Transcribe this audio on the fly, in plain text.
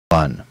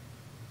Fun.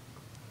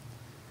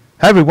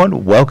 Hi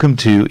everyone, welcome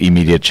to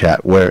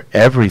eMediaChat, where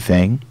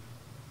everything,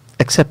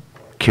 except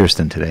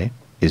Kirsten today,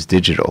 is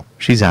digital.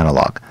 She's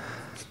analog.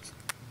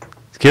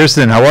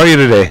 Kirsten, how are you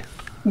today?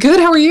 Good,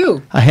 how are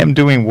you? I am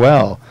doing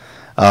well.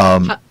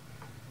 How's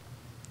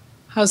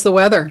the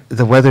weather?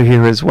 The weather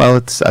here is, well,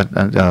 it's, I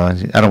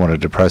don't want to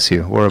depress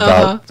you. We're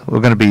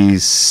going to be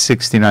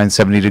 69,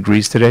 70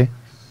 degrees today.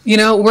 You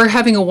know, we're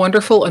having a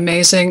wonderful,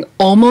 amazing,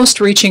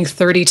 almost reaching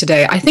 30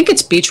 today. I think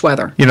it's beach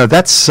weather. You know,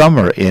 that's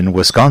summer in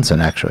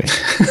Wisconsin, actually.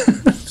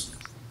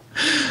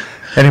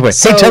 Anyway,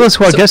 hey, tell us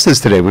who our guest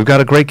is today. We've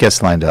got a great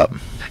guest lined up.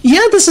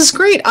 Yeah, this is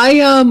great.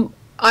 I've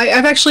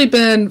actually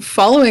been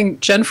following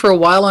Jen for a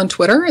while on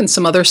Twitter and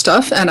some other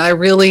stuff, and I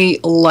really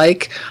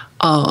like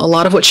a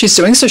lot of what she's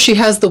doing. So she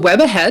has the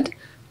Web Ahead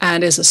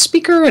and is a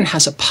speaker and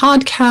has a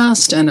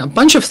podcast and a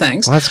bunch of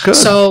things. Well, that's good.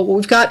 So what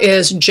we've got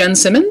is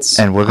JenSimmons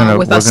and we're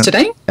with us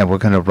today. And we're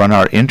going to run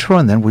our intro,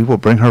 and then we will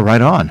bring her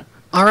right on.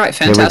 All right,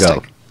 fantastic.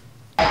 Here we go.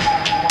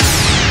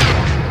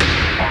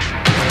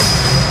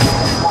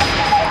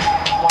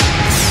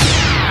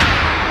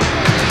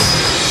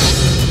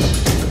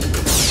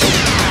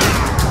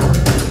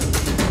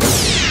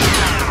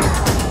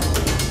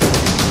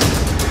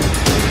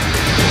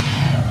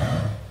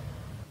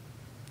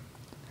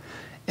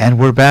 And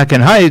we're back.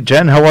 And hi,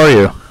 Jen. How are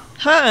you?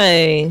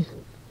 Hi.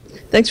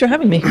 Thanks for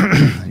having me.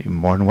 You're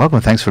more than welcome.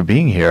 Thanks for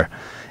being here.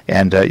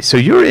 And so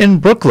you're in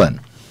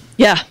Brooklyn.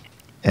 Yeah.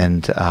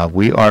 And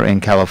we are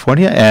in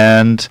California.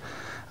 And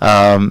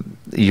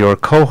your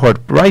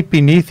cohort right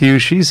beneath you,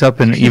 she's up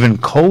in even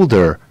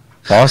colder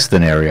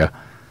Boston area.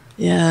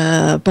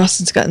 Yeah,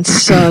 Boston's gotten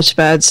such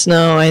bad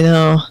snow. I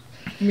know.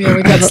 Yeah,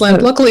 we got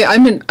slammed. Luckily,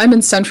 I'm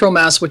in Central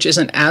Mass, which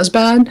isn't as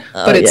bad,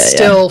 but it's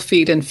still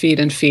feet and feet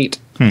and feet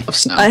of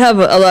snow. I have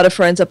a lot of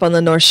friends up on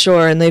the North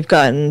Shore, and they've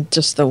gotten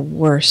just the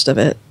worst of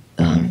it.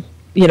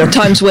 You know,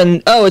 times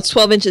when, it's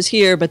 12 inches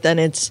here, but then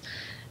it's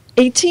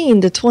 18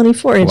 to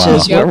 24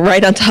 inches. Wow. We're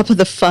right on top of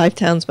the 5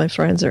 towns my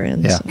friends are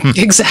in. Yeah. So.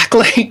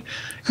 Exactly.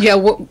 Yeah,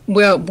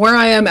 where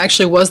I am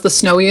actually was the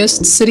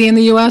snowiest city in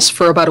the U.S.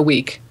 for about a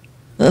week.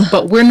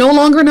 But we're no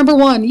longer number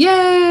one.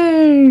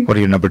 Yay! What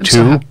are you, number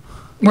 2?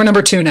 We're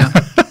number 2 now.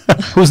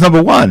 Who's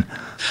number 1?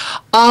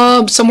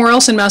 Somewhere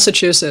else in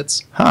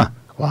Massachusetts. Huh.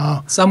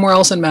 Wow. Somewhere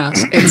else in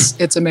Mass.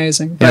 It's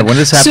amazing. Yeah, when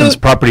this happens,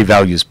 property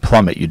values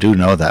plummet. You do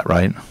know that,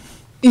 right?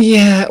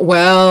 Yeah,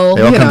 well,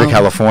 they all come to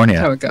California.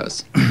 That's how it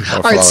goes.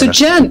 All right, so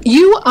Jen,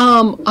 you,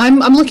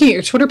 I'm looking at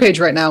your Twitter page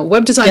right now.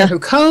 Web designer who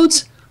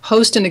codes,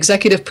 host and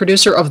executive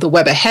producer of the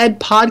Web Ahead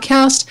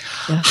podcast.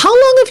 Yeah. How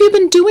long have you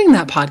been doing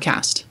that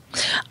podcast?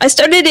 I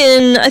started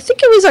in, I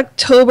think it was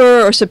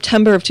October or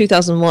September of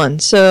 2001.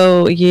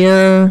 So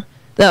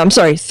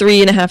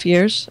 3.5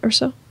 years or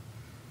so.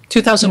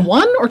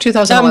 2001 or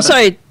 2011? I'm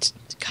sorry.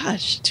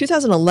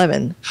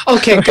 2011.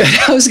 Okay, good.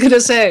 I was going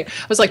to say,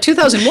 I was like,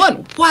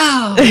 2001.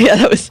 Wow.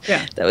 Yeah,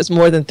 that was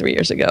more than 3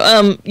 years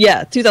ago.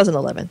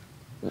 2011.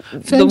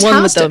 Fantastic. The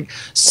one with the,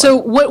 so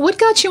what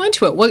got you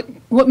into it?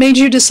 What made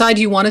you decide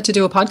you wanted to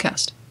do a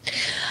podcast?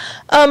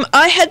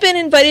 I had been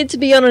invited to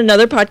be on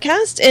another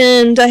podcast,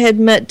 and I had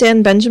met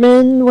Dan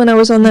Benjamin when I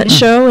was on that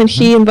show, and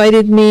he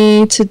invited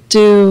me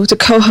to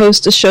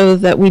co-host a show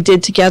that we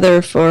did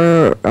together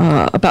for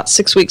about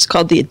 6 weeks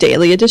called the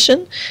Daily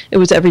Edition. It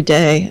was every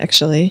day,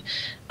 actually.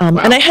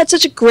 And I had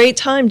such a great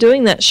time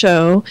doing that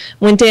show.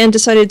 When Dan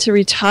decided to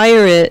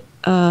retire it,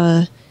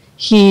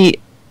 he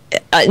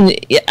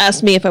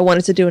asked me if I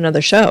wanted to do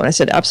another show, and I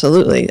said,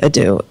 absolutely, I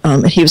do.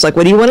 And he was like,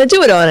 what do you want to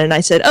do it on? And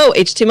I said,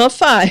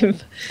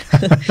 HTML5.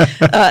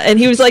 And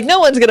he was like, no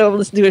one's going to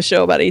listen to a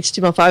show about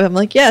HTML5. I'm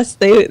like, yes,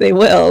 they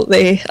will.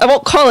 I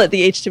won't call it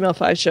the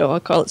HTML5 show. I'll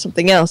call it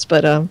something else.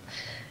 But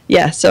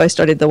so I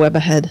started the Web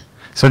Ahead.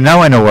 So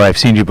now I know where I've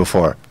seen you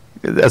before.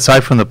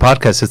 Aside from the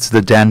podcast, it's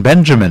the Dan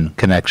Benjamin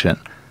connection.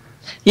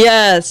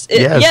 Yes.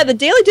 Yeah, the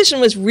Daily Edition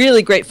was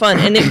really great fun.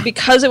 And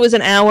because it was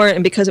an hour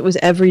and because it was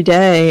every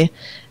day,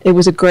 it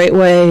was a great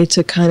way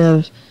to kind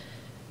of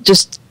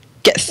just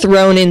get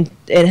thrown in.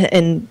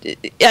 And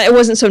it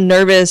wasn't so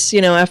nervous,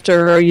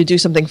 after you do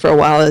something for a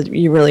while,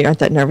 you really aren't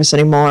that nervous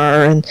anymore.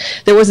 And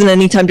there wasn't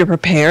any time to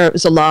prepare. It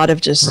was a lot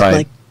of just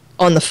like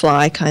on the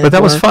fly kind of. But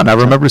that was fun. I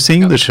remember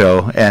seeing the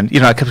show, and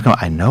I kept going,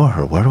 I know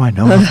her. Where do I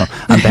know her from?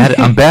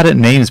 I'm bad at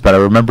names, but I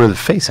remember the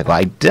face.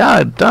 I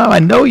go, I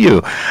know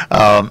you.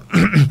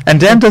 And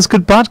Dan does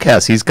good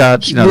podcasts. He's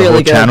got the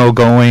whole channel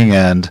going,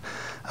 and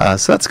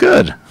so that's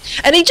good.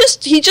 And he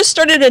just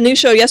started a new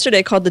show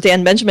yesterday called the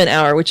Dan Benjamin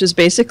Hour, which is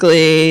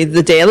basically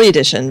the Daily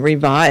Edition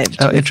revived.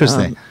 Oh,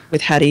 interesting.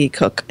 With Hattie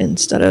Cook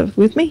instead of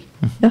with me.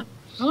 Mm-hmm. Yeah.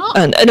 Oh.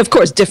 And of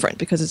course different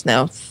because it's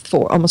now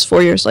almost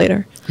 4 years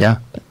later. Yeah.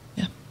 But,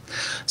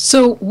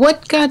 so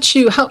what got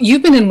you,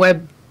 you've been in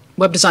web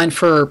design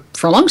for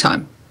a long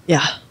time.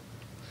 Yeah.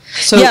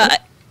 So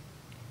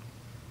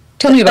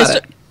tell me about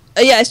it.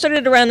 I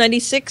started around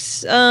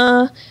 96,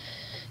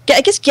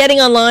 I guess getting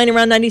online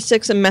around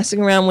 96 and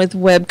messing around with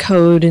web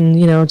code and,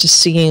 just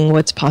seeing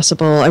what's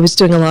possible. I was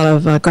doing a lot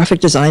of graphic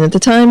design at the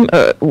time,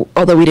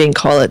 although we didn't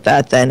call it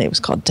that then. It was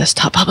called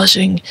desktop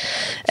publishing.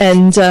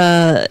 And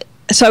so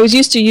I was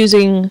used to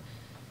using,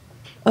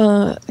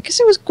 I guess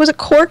was it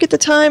Quark at the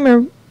time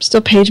or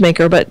still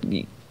PageMaker, but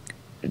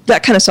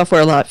that kind of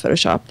software a lot,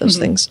 Photoshop, those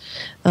things.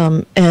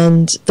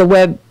 And the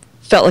web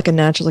felt like a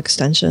natural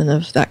extension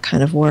of that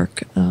kind of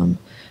work.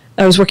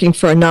 I was working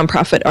for a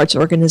nonprofit arts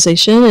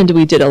organization, and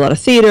we did a lot of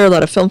theater, a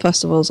lot of film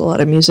festivals, a lot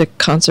of music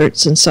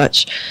concerts and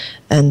such.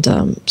 And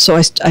so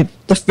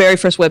the very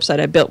first website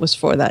I built was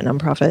for that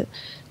nonprofit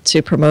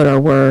to promote our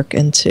work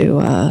and to,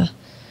 have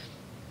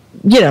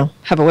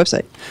a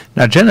website.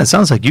 Now, Jen, it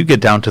sounds like you get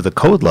down to the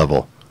code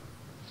level.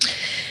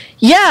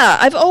 Yeah,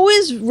 I've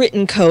always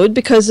written code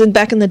because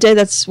back in the day,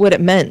 that's what it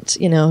meant,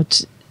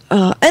 and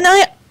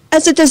I,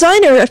 as a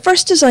designer, I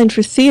first designed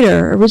for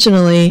theater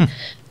originally.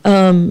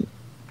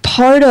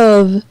 Part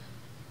of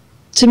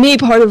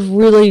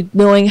really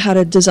knowing how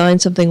to design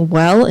something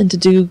well and to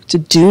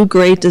do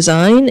great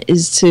design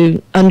is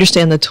to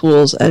understand the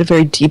tools at a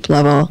very deep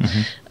level.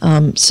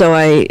 So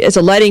as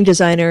a lighting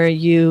designer,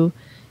 you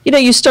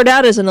start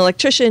out as an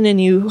electrician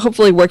and you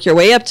hopefully work your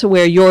way up to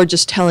where you're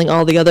just telling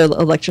all the other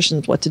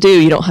electricians what to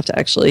do. You don't have to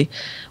actually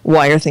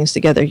wire things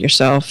together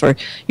yourself, or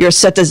you're a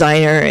set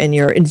designer and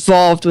you're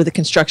involved with the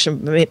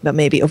construction, but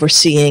maybe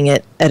overseeing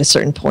it at a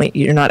certain point.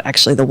 You're not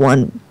actually the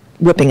one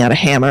whipping out a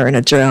hammer and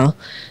a drill.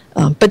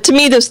 But to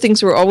me, those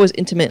things were always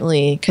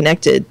intimately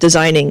connected,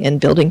 designing and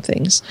building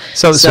things.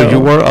 So you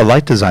were a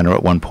light designer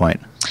at one point.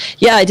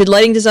 Yeah, I did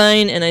lighting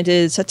design and I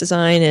did set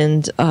design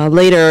and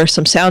later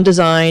some sound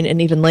design,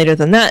 and even later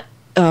than that,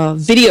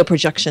 video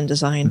projection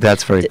design.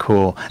 That's very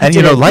cool. And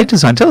light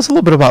design, tell us a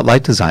little bit about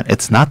light design.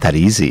 It's not that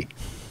easy.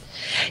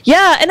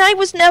 Yeah, and I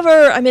was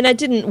never, I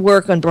didn't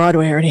work on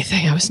Broadway or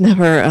anything. I was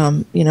never,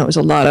 it was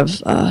a lot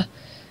of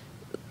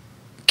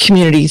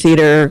community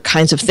theater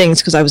kinds of things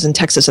because I was in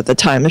Texas at the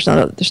time. There's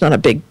not a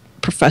big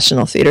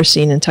professional theater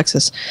scene in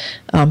Texas,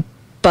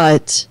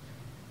 but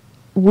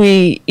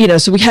we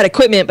so we had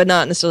equipment, but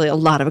not necessarily a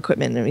lot of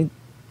equipment.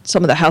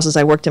 Some of the houses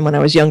I worked in when I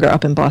was younger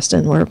up in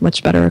Boston were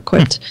much better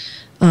equipped.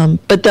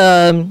 But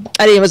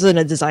I wasn't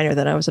a designer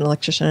then. I was an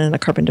electrician and a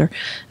carpenter.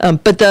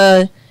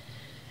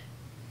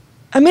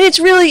 It's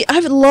really,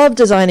 I've loved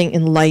designing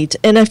in light,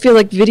 and I feel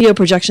like video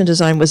projection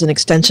design was an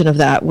extension of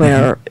that,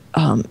 where,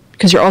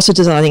 because you're also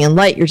designing in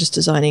light, you're just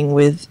designing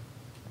with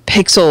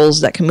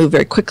pixels that can move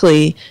very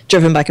quickly,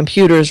 driven by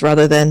computers,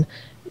 rather than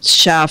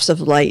shafts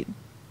of light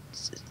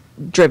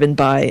driven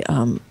by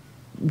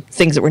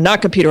things that were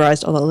not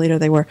computerized, although later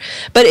they were.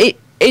 But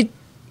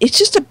it's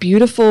just a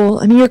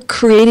beautiful, you're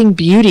creating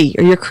beauty,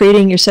 or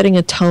you're setting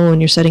a tone,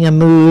 you're setting a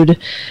mood,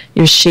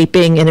 you're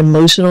shaping an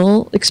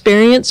emotional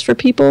experience for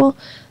people.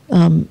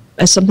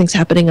 As something's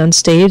happening on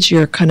stage,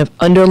 you're kind of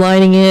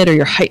underlining it, or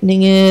you're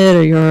heightening it,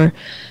 or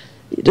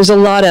there's a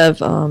lot of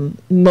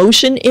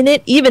motion in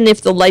it, even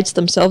if the lights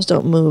themselves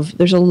don't move.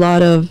 There's a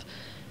lot of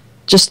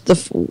just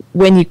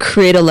when you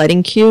create a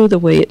lighting cue, the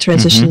way it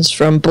transitions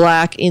from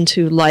black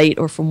into light,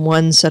 or from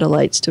one set of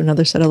lights to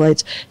another set of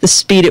lights, the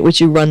speed at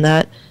which you run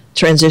that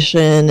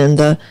transition, and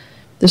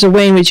there's a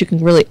way in which you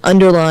can really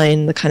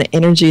underline the kind of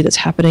energy that's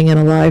happening in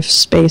a live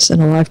space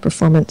and a live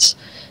performance.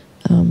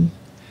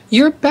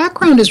 Your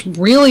background is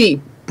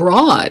really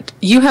broad.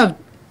 You've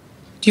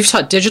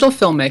taught digital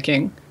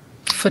filmmaking,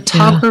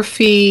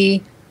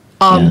 photography,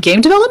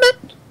 game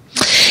development?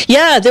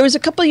 Yeah, there was a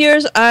couple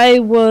years I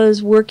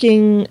was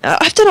working.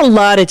 I've done a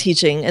lot of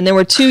teaching, and there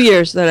were 2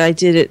 years that I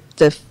did it.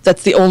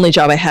 That's the only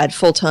job I had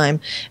full-time,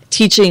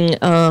 teaching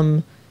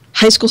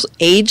high school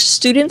age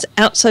students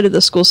outside of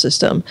the school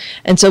system.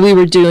 And so we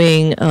were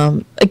doing,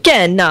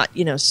 again, not,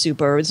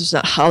 super, this was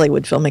not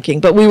Hollywood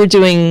filmmaking, but we were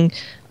doing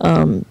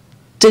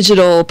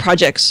digital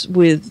projects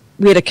we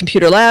had a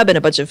computer lab and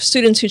a bunch of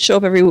students who'd show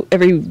up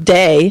every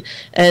day,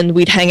 and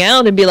we'd hang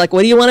out and be like,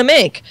 what do you want to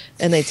make?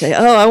 And they'd say,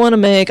 I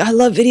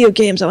love video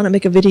games. I want to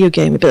make a video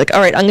game. We'd be like,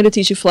 all right, I'm going to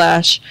teach you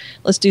Flash.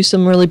 Let's do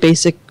some really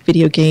basic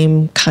video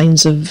game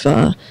kinds of,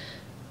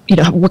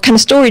 what kind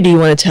of story do you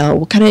want to tell?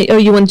 What kind of,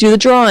 you want to do the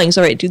drawings.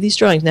 All right, do these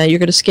drawings. Now you're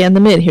going to scan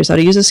them in. Here's how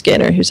to use a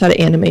scanner. Here's how to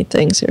animate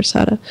things. Here's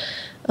how to,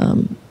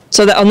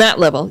 so that on that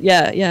level,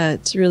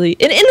 it's really,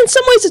 and in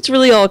some ways it's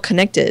really all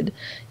connected.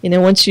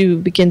 Once you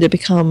begin to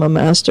become a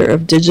master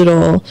of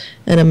digital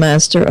and a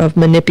master of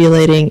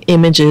manipulating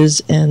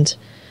images and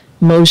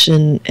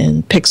motion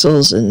and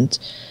pixels and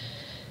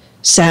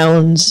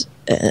sounds,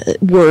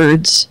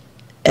 words,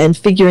 and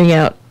figuring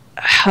out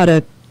how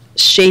to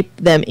shape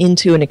them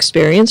into an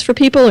experience for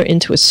people or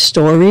into a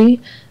story,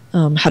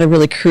 how to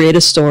really create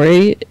a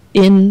story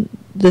in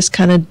this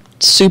kind of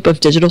soup of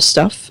digital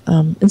stuff.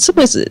 In some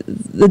ways,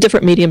 the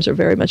different mediums are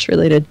very much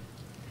related.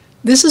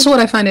 This is what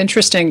I find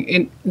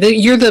interesting.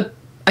 You're the,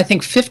 I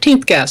think,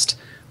 15th guest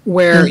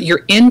where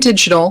you're in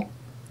digital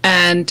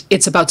and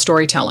it's about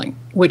storytelling,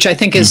 which I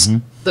think is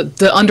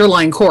the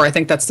underlying core. I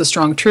think that's the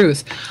strong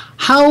truth.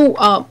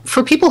 How,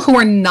 for people who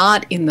are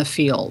not in the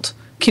field,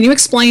 can you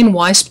explain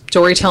why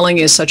storytelling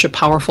is such a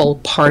powerful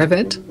part of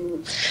it?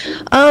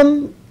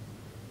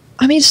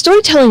 I mean,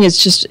 storytelling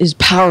is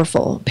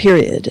powerful,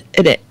 period.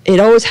 It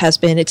always has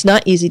been. It's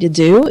not easy to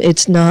do.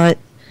 It's not,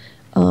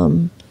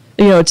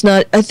 it's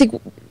not, I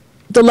think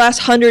the last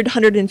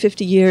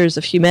 150 years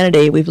of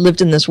humanity, we've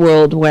lived in this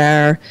world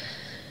where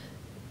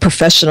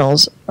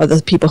professionals are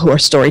the people who are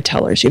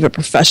storytellers. You have a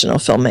professional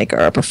filmmaker,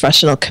 a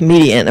professional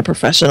comedian, a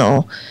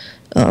professional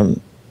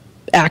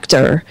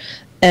actor.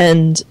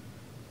 But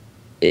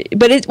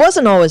it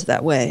wasn't always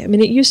that way. I mean,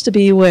 it used to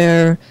be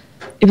where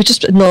it was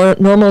just a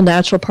normal,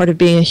 natural part of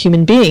being a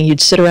human being.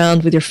 You'd sit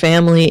around with your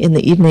family in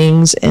the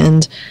evenings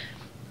and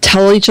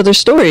tell each other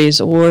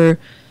stories, or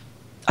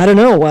I don't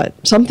know what,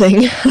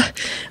 something.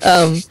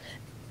 And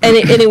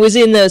it was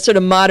in the sort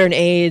of modern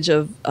age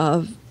of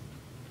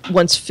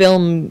once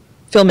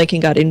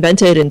filmmaking got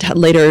invented, and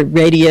later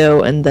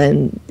radio, and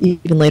then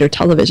even later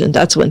television.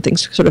 That's when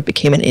things sort of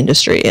became an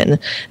industry, and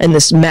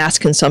this mass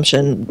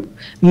consumption,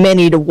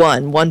 many to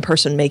one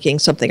person making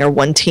something, or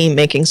one team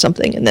making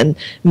something, and then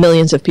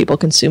millions of people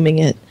consuming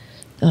it.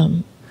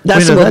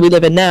 That's the world we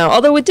live in now.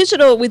 Although with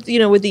digital, with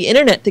the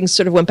internet, things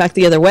sort of went back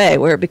the other way,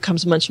 where it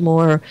becomes much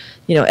more,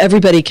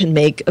 everybody can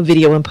make a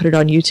video and put it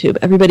on YouTube.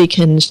 Everybody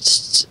can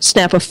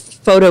snap a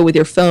photo with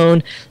your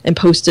phone and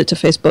post it to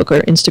Facebook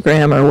or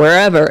Instagram or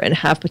wherever, and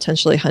have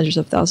potentially hundreds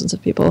of thousands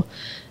of people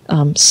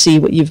see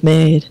what you've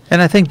made.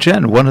 And I think,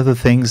 Jen, one of the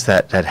things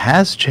that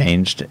has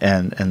changed,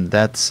 and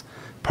that's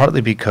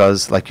partly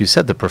because, like you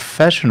said, the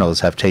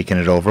professionals have taken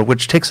it over,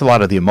 which takes a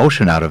lot of the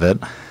emotion out of it,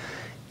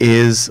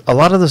 is a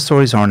lot of the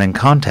stories aren't in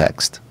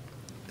context.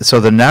 So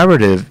the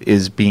narrative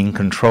is being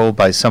controlled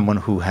by someone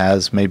who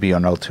has maybe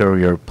an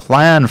ulterior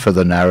plan for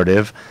the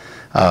narrative,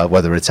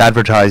 whether it's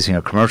advertising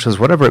or commercials,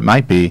 whatever it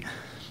might be,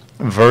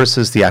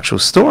 versus the actual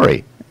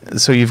story.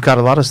 So you've got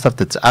a lot of stuff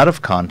that's out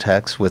of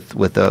context with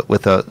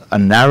a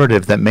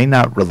narrative that may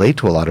not relate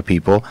to a lot of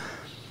people.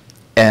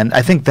 And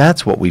I think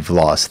that's what we've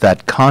lost,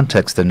 that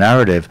context, the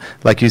narrative.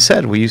 Like you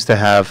said, we used to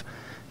have,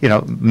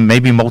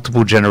 maybe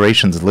multiple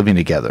generations living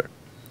together.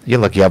 You're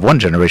lucky you have one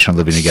generation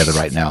living together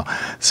right now.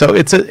 So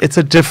it's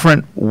a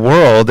different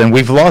world, and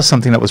we've lost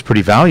something that was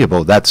pretty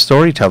valuable, that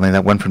storytelling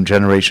that went from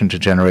generation to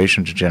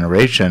generation to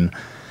generation,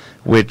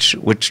 which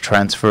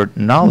transferred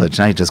knowledge.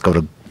 Now you just go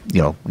to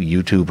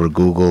YouTube or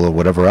Google or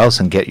whatever else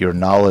and get your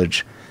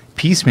knowledge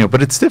piecemeal,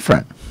 but it's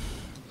different.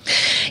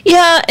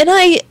 Yeah, and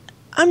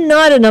I'm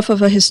not enough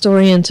of a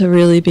historian to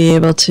really be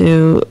able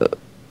to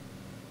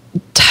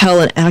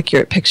tell an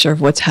accurate picture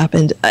of what's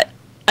happened.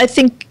 I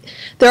think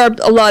there are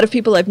a lot of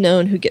people I've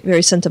known who get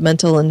very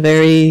sentimental and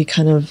very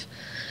kind of,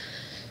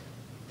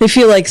 they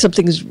feel like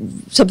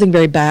something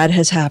very bad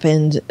has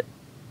happened,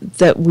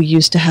 that we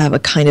used to have a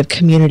kind of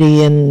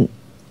community, and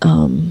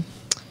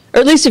or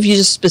at least if you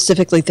just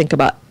specifically think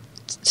about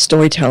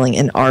storytelling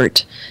and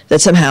art, that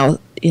somehow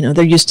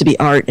there used to be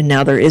art and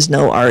now there is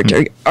no art,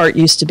 or art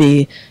used to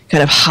be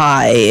kind of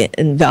high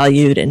and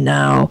valued, and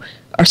now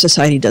our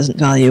society doesn't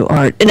value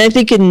art. And I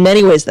think in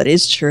many ways that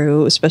is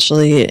true,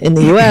 especially in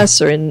the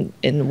U.S. or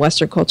in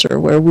Western culture,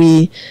 where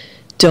we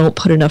don't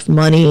put enough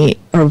money,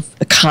 or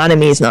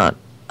economy is not,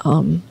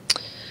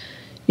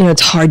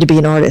 it's hard to be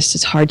an artist.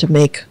 It's hard to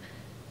make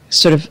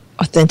sort of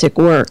authentic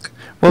work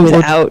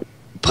without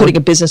putting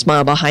a business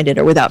model behind it,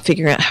 or without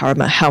figuring out how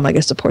am I going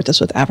to support this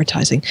with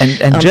advertising.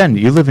 And Jen,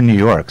 you live in New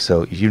York,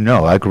 so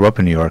I grew up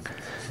in New York.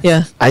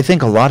 Yeah. I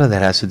think a lot of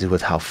that has to do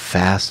with how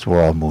fast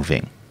we're all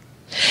moving.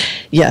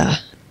 Yeah,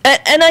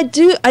 and I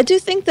do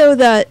think though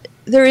that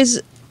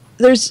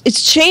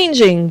it's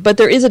changing, but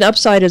there is an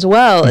upside as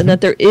well, and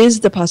that there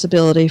is the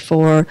possibility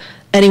for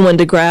anyone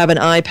to grab an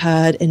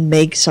iPad and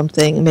make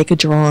something, make a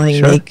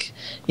drawing,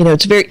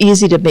 it's very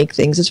easy to make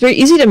things. It's very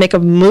easy to make a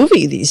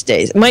movie these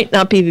days. It might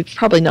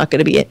probably not going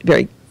to be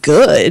very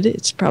good.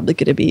 It's probably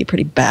going to be a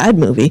pretty bad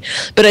movie,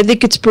 but I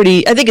think it's cool.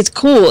 I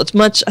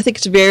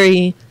think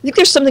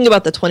there's something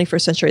about the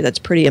 21st century that's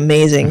pretty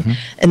amazing,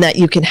 and that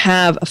you can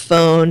have a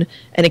phone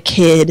and a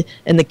kid,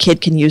 and the kid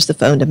can use the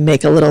phone to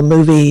make a little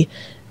movie,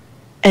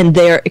 and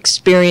their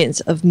experience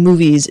of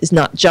movies is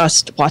not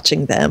just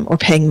watching them or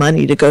paying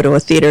money to go to a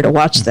theater to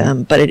watch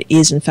them, but it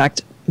is in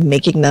fact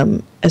making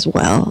them as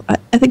well.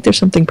 I think there's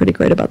something pretty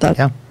great about that.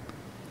 Yeah.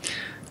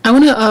 I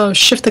want to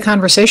shift the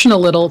conversation a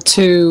little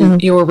to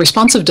your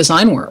responsive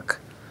design work.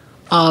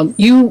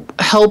 You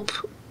help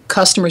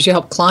customers, you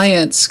help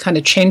clients kind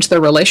of change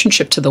their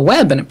relationship to the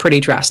web in a pretty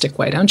drastic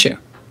way, don't you?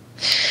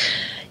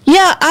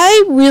 Yeah,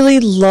 I really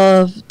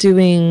love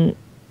doing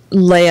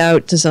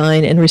layout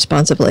design and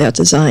responsive layout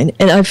design.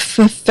 And I've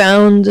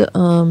found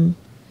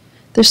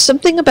there's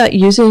something about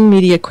using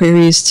media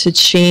queries to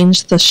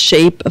change the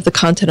shape of the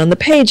content on the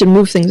page and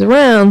move things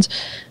around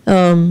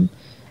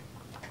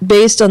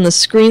based on the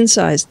screen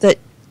size that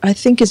I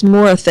think is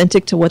more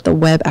authentic to what the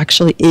web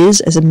actually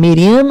is as a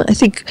medium. I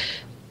think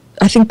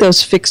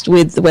those fixed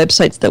width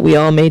websites that we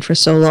all made for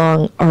so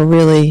long are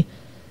really,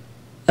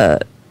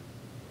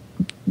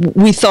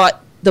 we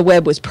thought the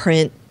web was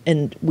print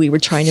and we were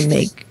trying to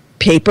make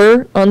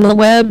paper on the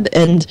web,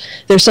 and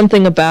there's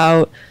something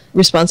about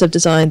responsive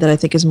design that I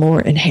think is more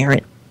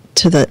inherent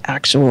to the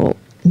actual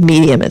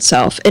medium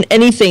itself. And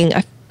anything,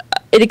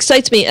 it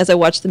excites me as I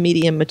watch the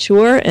medium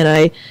mature and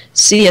I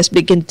see us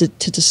begin to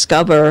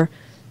discover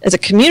as a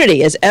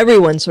community, as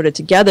everyone sort of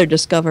together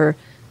discover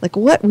like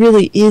what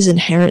really is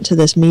inherent to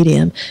this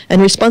medium.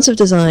 And responsive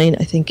design,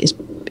 I think, is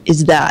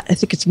that. I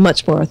think it's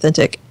much more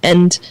authentic.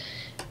 And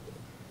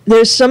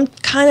there's some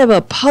kind of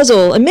a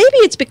puzzle, and maybe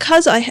it's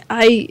because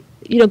I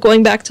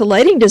going back to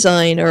lighting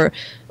design or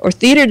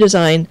theater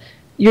design,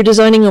 you're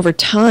designing over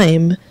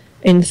time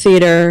in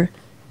theater,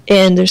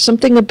 and there's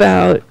something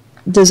about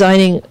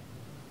designing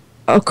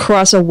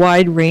across a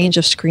wide range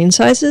of screen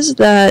sizes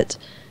that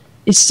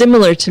is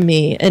similar to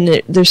me,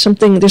 and there's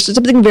something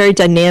very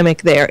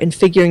dynamic there in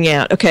figuring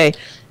out, okay,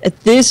 at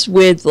this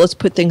width, let's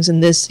put things in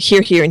this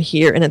here, and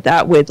here, and at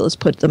that width, let's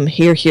put them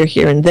here,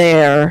 and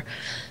there.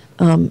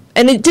 And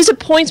it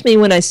disappoints me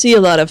when I see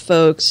a lot of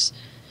folks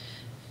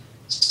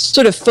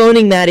sort of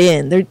phoning that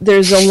in.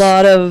 There's a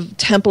lot of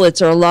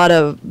templates or a lot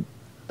of,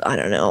 I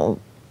don't know,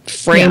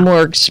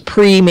 frameworks,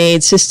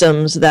 pre-made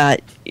systems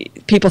that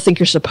people think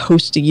you're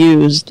supposed to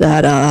use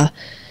that are,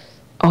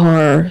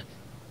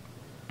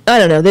 I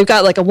don't know, they've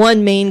got like a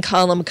one main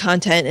column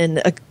content and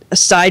a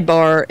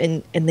sidebar,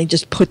 and they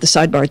just put the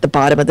sidebar at the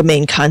bottom of the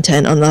main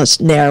content on those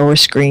narrower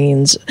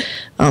screens.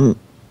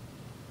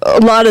 A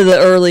lot of the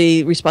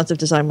early responsive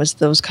design was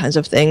those kinds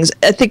of things.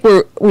 I think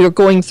we're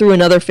going through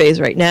another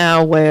phase right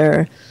now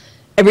where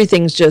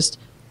everything's just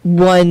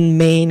one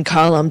main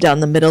column down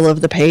the middle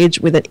of the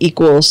page with an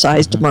equal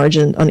sized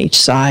margin on each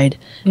side,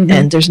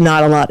 and there's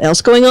not a lot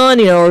else going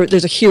on. Or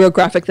there's a hero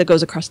graphic that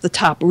goes across the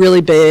top really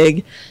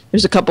big.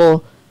 There's a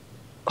couple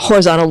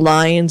horizontal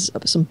lines,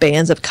 some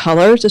bands of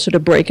color to sort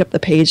of break up the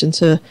page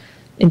into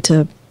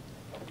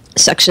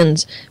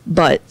sections,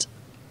 but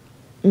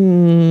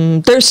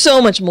there's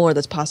so much more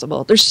that's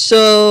possible. There's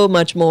so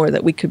much more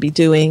that we could be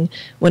doing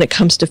when it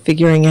comes to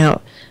figuring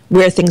out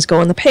where things go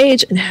on the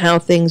page and how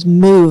things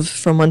move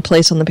from one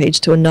place on the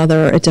page to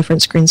another at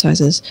different screen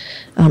sizes.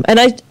 And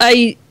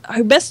I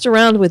messed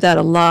around with that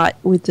a lot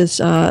with this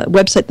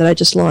website that I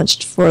just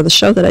launched for the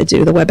show that I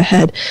do, The Web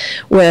Ahead,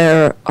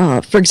 where,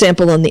 for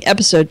example, on the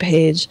episode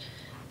page,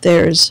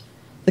 there's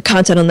the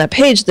content on that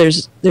page.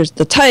 There's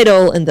the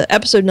title and the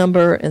episode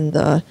number and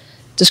the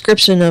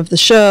description of the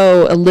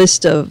show, a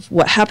list of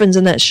what happens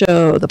in that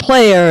show, the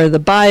player, the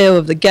bio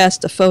of the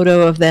guest, a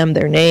photo of them,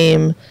 their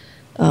name,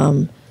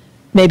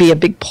 maybe a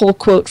big pull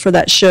quote for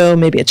that show,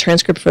 maybe a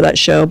transcript for that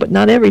show, but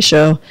not every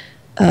show,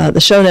 the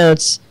show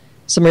notes,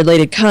 some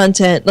related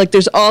content. Like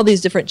there's all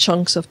these different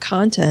chunks of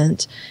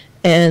content,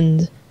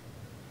 and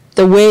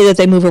the way that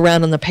they move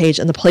around on the page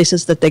and the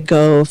places that they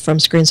go from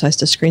screen size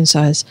to screen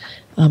size,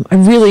 I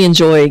really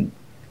enjoy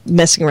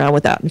messing around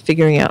with that and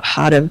figuring out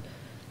how to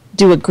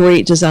do a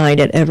great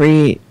design at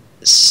every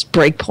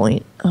break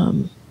point.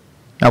 Now,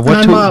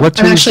 I'm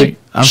actually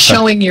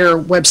showing your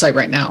website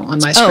right now on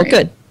my screen. Oh,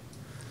 good.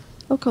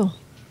 Oh, cool.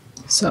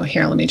 So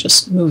here, let me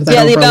just move that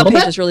over a the little About bit.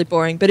 page is really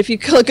boring, but if you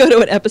go to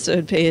an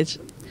episode page,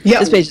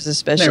 this page is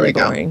especially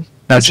boring.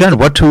 Now, Jen,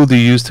 what tool do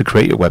you use to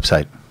create your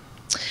website?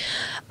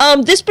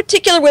 This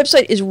particular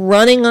website is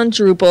running on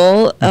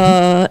Drupal,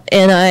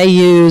 and I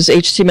use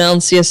HTML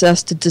and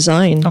CSS to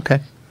design. Okay.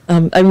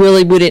 I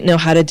really wouldn't know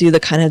how to do the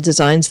kind of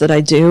designs that I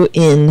do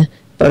in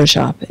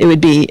Photoshop. It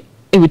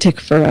would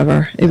take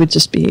forever. It would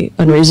just be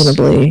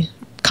unreasonably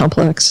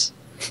complex.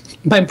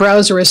 My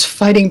browser is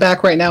fighting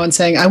back right now and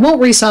saying, I won't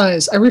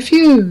resize. I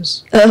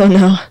refuse. Oh,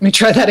 no. Let me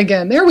try that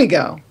again. There we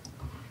go.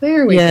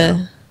 There we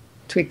go.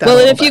 Tweak that a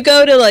little bit. You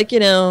go to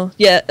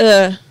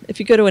if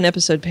you go to an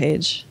episode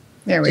page.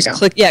 There we go.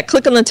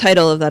 Click on the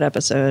title of that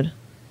episode,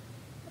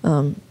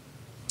 where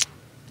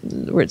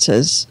it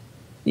says,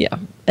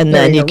 and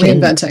then you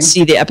can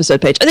see the episode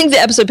page. I think the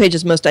episode page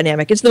is most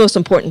dynamic. It's the most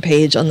important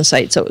page on the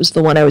site, so it was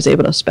the one I was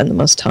able to spend the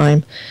most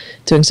time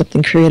doing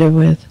something creative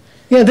with.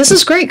 Yeah, this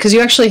is great because you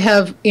actually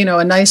have,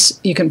 a nice,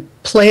 you can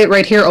play it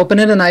right here, open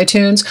it in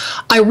iTunes.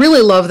 I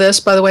really love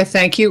this, by the way.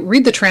 Thank you.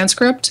 Read the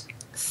transcript.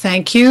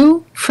 Thank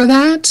you for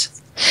that.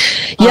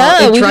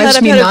 Yeah, it drives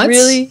me nuts. A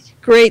really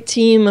great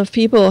team of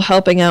people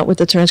helping out with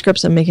the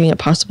transcripts and making it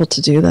possible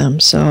to do them.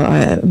 So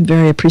I'm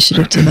very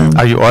appreciative to them.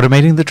 Are you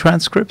automating the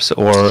transcripts,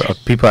 or are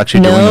people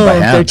actually doing it by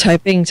hand? No, they're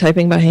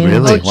typing by hand.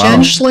 Really? Wow.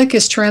 Jen Schlick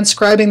is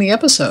transcribing the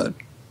episode.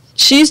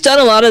 She's done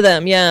a lot of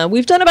them, yeah.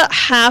 We've done about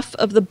half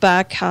of the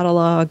back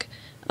catalog.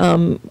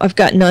 I've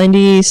got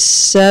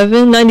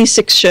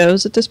 96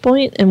 shows at this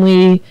point,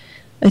 and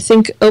I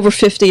think over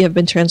 50 have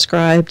been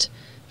transcribed.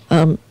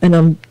 And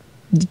I'm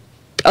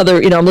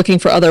looking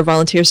for other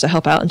volunteers to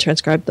help out and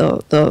transcribe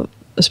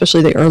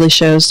especially the early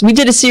shows. We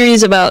did a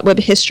series about web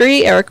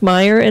history. Eric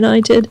Meyer and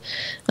I did.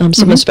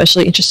 So I'm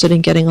especially interested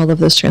in getting all of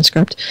those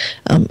transcribed.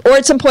 Or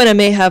at some point I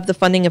may have the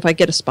funding if I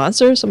get a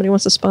sponsor. Somebody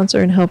wants to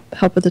sponsor and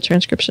help with the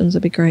transcriptions.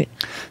 That'd be great.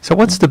 So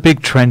what's the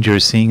big trend you're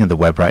seeing in the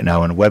web right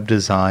now in web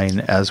design,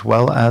 as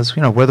well as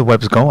where the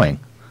web's going?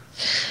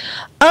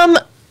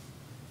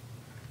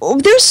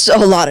 there's a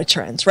lot of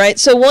trends, right?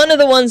 So one of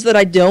the ones that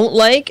I don't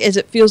like is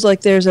it feels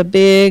like there's a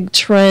big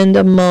trend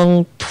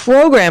among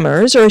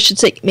programmers, or I should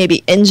say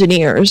maybe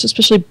engineers,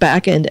 especially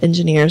back-end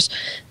engineers,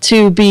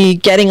 to be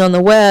getting on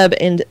the web,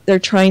 and they're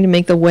trying to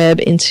make the web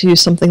into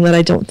something that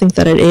I don't think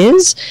that it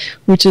is,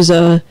 which is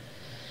a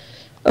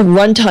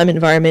runtime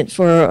environment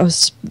for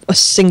a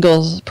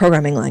single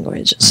programming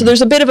language. So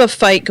there's a bit of a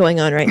fight going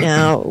on right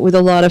now with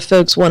a lot of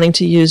folks wanting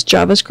to use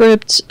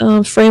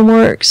JavaScript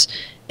frameworks,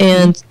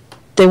 and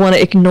they want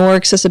to ignore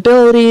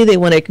accessibility, they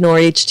want to ignore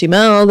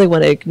HTML, they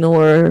want to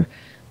ignore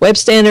web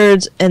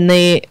standards, and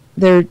there's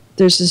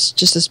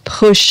this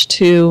push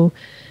to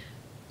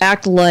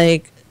act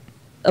like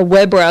a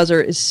web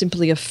browser is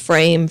simply a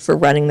frame for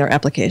running their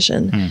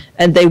application.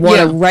 And they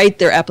want to write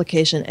their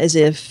application as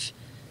if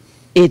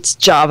it's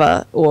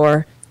Java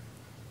or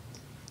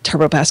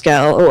Turbo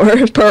Pascal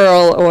or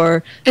Perl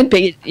or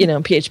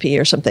PHP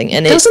or something.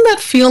 And doesn't that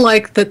feel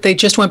like that they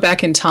just went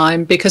back in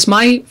time? Because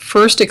my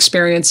first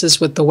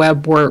experiences with the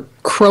web were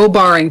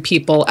crowbarring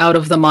people out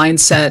of the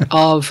mindset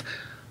of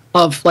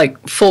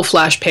like full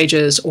Flash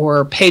pages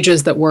or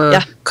pages that were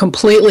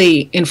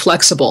completely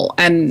inflexible.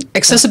 And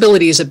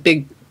accessibility is a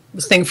big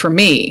thing for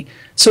me.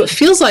 So it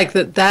feels like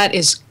that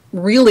is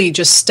really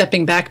just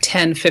stepping back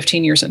 10,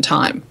 15 years in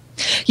time.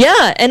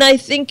 Yeah, and I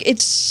think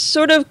it's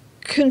sort of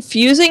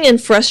confusing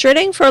and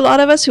frustrating for a lot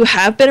of us who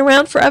have been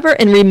around forever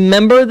and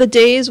remember the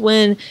days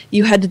when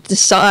you had to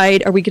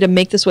decide, are we going to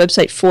make this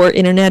website for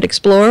Internet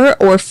Explorer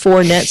or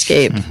for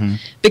Netscape?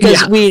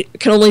 Because we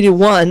can only do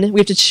one. We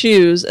have to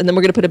choose, and then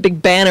we're going to put a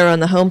big banner on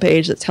the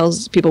homepage that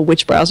tells people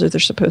which browser they're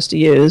supposed to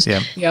use.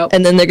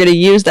 And then they're going to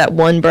use that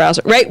one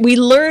browser. Right? We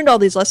learned all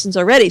these lessons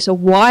already, so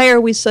why are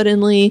we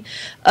suddenly,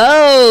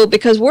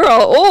 because we're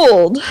all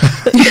old.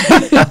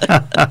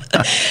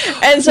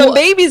 And so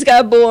babies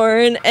got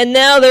born, and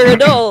now they're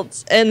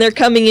adults, and they're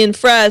coming in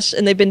fresh,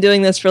 and they've been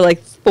doing this for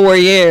like 4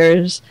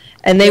 years.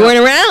 And they weren't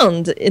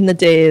around in the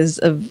days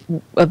of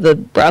the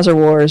browser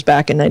wars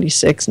back in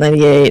 96,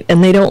 98.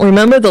 And they don't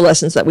remember the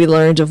lessons that we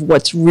learned of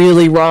what's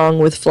really wrong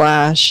with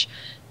Flash,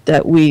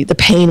 the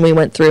pain we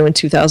went through in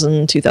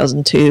 2000,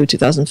 2002,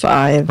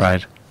 2005.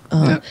 Right.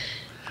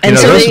 And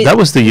so that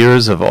was the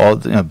years of all,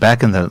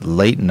 back in the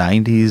late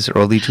 90s,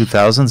 early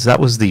 2000s, that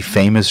was the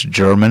famous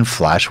German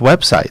Flash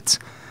websites.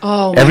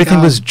 Oh,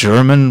 everything was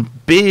German,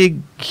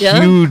 big,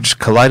 huge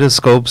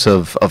kaleidoscopes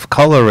of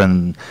color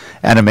and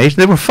animation.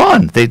 They were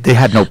fun. They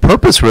had no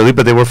purpose, really,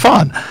 but they were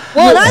fun.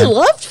 Well, and I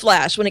loved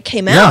Flash when it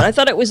came out. I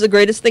thought it was the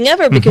greatest thing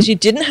ever because you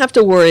didn't have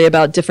to worry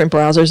about different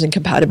browsers and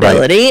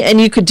compatibility, and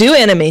you could do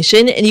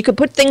animation, and you could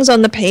put things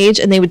on the page,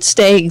 and they would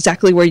stay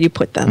exactly where you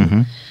put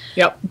them.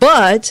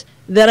 But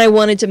then I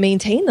wanted to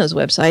maintain those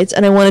websites,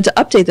 and I wanted to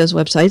update those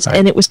websites,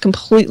 and it was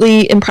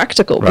completely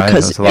impractical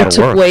because it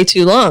took way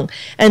too long.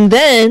 And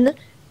then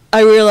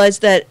I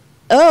realized that,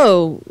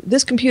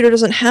 this computer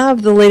doesn't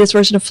have the latest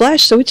version of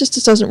Flash, so it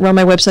just doesn't run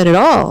my website at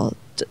all.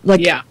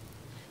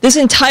 This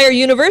entire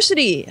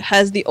university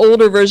has the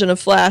older version of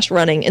Flash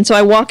running, and so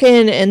I walk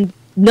in and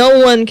no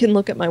one can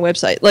look at my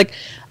website.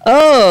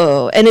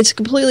 And it's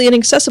completely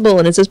inaccessible,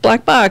 and it's this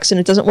black box, and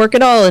it doesn't work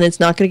at all, and it's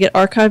not going to get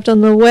archived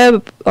on the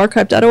web,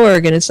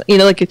 archive.org, and it's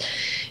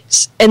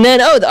and then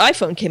the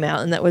iPhone came out,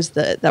 and that was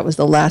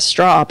the last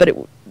straw.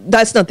 But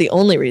that's not the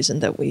only reason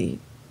that we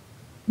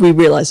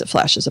realize that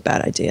Flash is a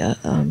bad idea.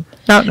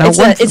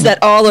 It's that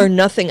all or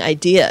nothing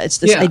idea. It's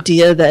this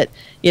idea that,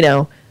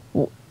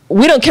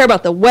 we don't care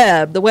about the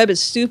web. The web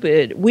is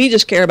stupid. We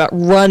just care about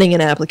running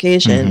an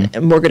application,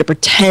 and we're going to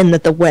pretend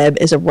that the web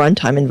is a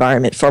runtime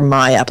environment for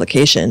my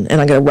application, and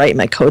I'm going to write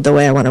my code the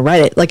way I want to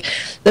write it.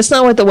 That's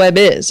not what the web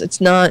is. It's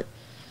not,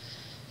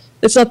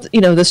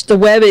 the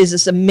web is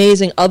this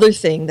amazing other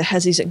thing that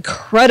has these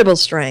incredible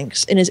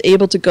strengths and is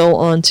able to go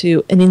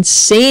onto an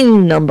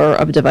insane number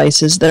of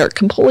devices that are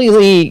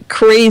completely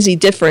crazy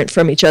different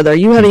from each other.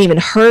 You haven't even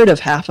heard of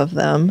half of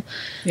them.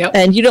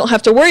 And you don't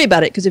have to worry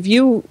about it because if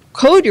you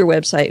code your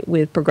website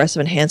with progressive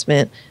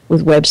enhancement,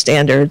 with web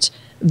standards,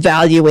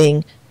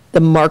 valuing the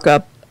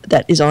markup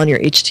that is on your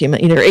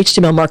HTML, your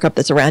HTML markup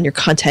that's around your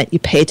content, you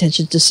pay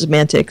attention to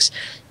semantics,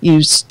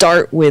 you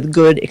start with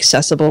good,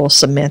 accessible,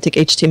 semantic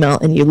HTML,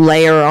 and you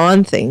layer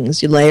on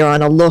things. You layer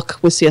on a look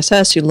with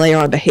CSS, you layer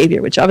on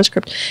behavior with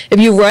JavaScript. If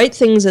you write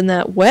things in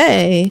that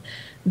way,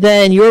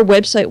 then your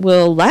website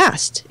will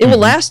last. It will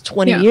last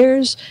 20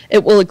 years.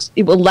 It will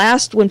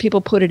last when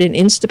people put it in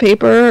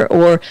Instapaper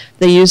or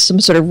they use some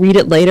sort of read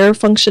it later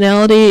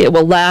functionality. It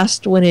will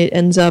last when it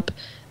ends up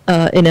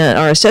in an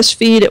RSS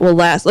feed. It will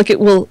last. It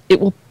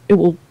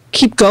will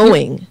keep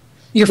going.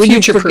 You're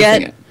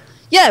future-proofing it.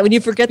 Yeah, when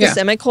you forget the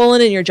semicolon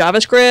in your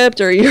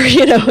JavaScript, or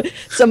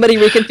somebody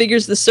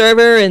reconfigures the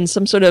server and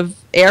some sort of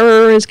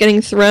error is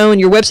getting thrown,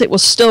 your website will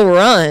still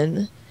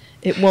run.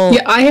 It won't.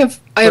 Yeah, I have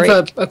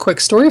a quick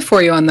story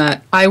for you on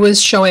that. I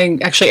was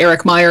showing actually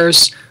Eric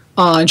Meyer's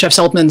and Jeff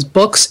Seldman's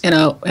books in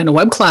a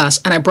web class,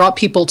 and I brought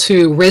people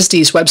to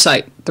RISD's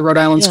website, the Rhode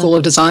Island School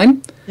of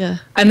Design.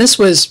 And this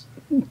was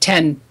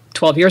 10,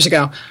 12 years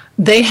ago.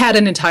 They had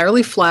an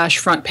entirely Flash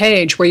front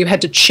page where you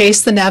had to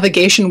chase the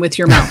navigation with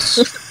your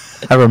mouse.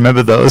 I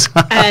remember those.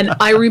 And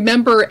I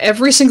remember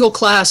every single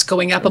class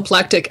going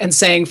apoplectic and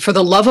saying, for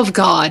the love of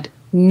God,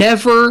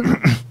 never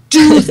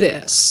do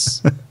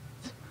this.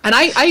 And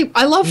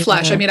I love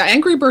Flash. I mean,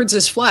 Angry Birds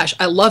is Flash.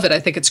 I love it. I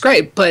think it's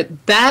great.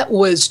 But that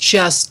was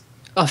just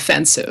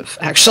offensive,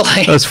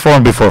 actually. It was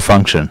form before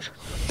function.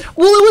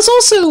 Well, it was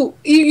also,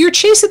 you're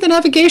chasing the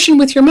navigation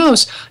with your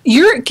mouse.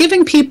 You're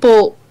giving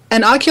people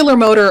an ocular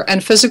motor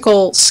and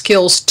physical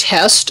skills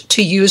test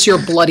to use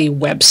your bloody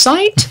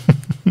website?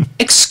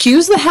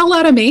 Excuse the hell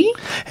out of me?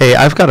 Hey,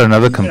 I've got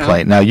another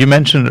complaint. Now, you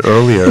mentioned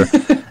earlier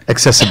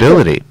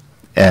accessibility.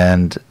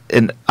 And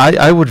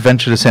I would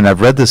venture to say, and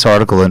I've read this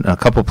article in a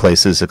couple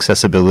places,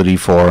 accessibility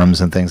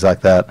forums and things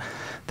like that,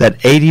 that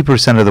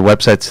 80% of the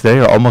websites today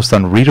are almost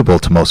unreadable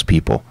to most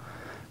people.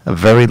 A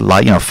very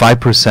light,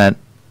 5%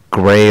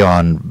 gray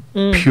on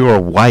pure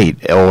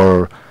white,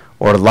 or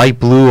light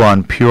blue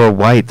on pure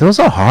white. Those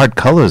are hard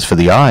colors for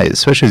the eyes,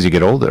 especially as you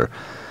get older.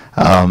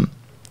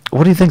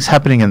 What do you think's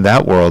happening in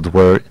that world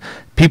where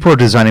people are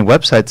designing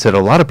websites that a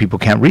lot of people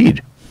can't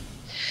read?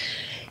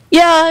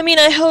 Yeah, I mean,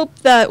 I hope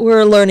that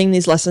we're learning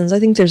these lessons. I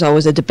think there's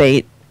always a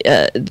debate,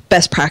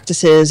 best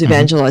practices,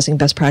 evangelizing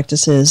best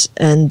practices,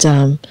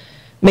 and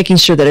making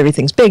sure that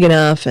everything's big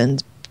enough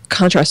and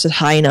contrast is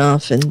high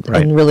enough,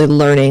 and really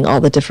learning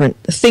all the different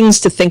things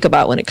to think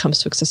about when it comes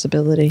to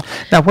accessibility.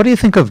 Now, what do you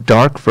think of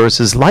dark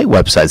versus light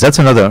websites? That's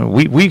another.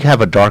 We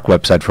have a dark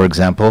website, for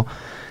example.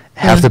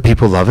 Half the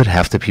people love it,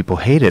 half the people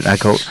hate it. I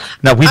go,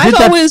 now we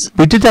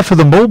did that for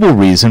the mobile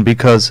reason,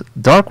 because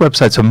dark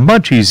websites are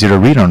much easier to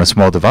read on a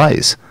small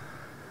device.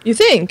 You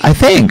think? I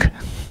think.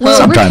 Well,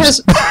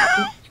 sometimes. Rick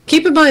has,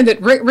 keep in mind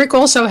that Rick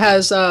also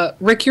has,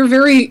 Rick,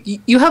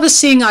 you have a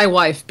seeing eye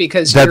wife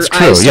because that's your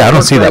true. eyes Yeah, I don't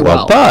work see that very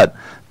well.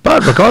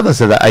 But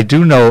regardless of that, I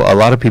do know a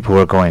lot of people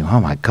who are going,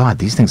 oh my God,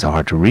 these things are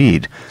hard to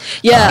read.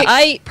 Yeah,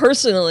 I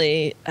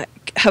personally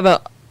have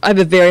a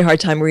very hard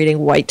time reading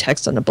white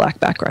text on a black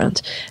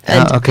background.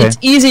 And it's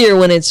easier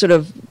when it's sort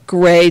of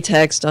gray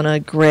text on a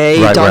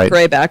dark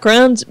gray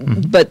background,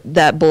 but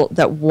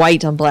that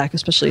white on black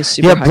especially is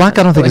super hard. Black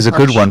I don't think is a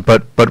good one,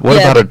 but what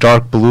about a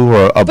dark blue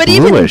or a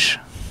bluish?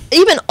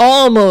 Even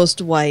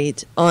almost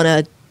white on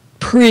a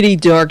pretty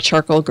dark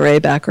charcoal gray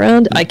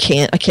background, I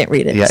can't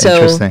read it. Yeah,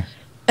 interesting.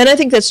 And I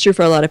think that's true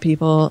for a lot of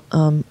people.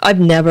 I've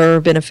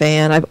never been a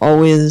fan. I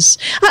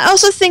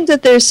also think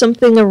that there's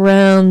something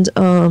around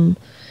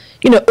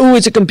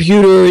it's a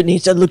computer, it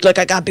needs to look like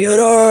a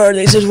computer,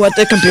 this is what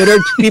the computer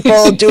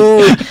people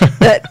do.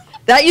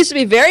 That used to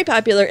be very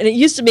popular, and it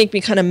used to make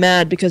me kind of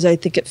mad because I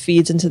think it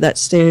feeds into that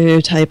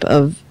stereotype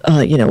of,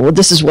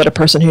 this is what a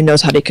person who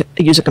knows how to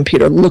use a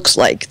computer looks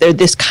like. They're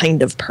this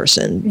kind of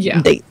person.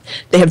 Yeah. They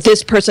have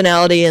this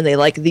personality, and they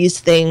like these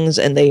things,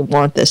 and they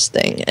want this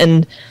thing.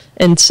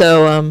 And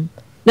so,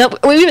 no,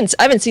 I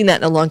haven't seen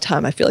that in a long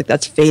time. I feel like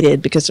that's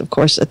faded because, of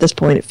course, at this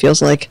point, it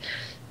feels like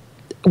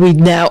we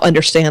now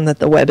understand that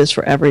the web is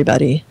for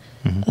everybody.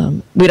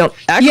 We don't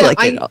act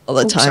like it all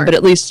the time, but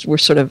at least we're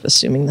sort of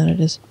assuming that it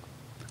is.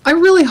 I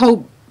really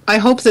hope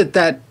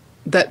that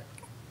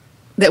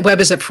web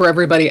is for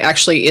everybody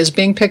actually is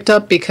being picked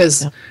up,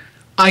 because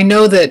I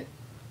know that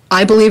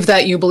I believe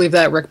that, you believe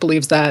that, Rick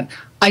believes that.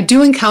 I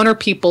do encounter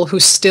people who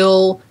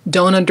still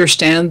don't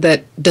understand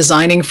that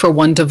designing for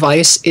one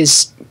device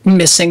is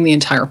missing the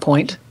entire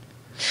point.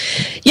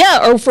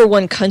 Yeah, or for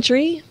one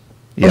country.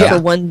 Or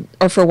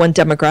for one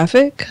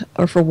demographic,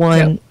 or for one.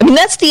 Yeah. I mean,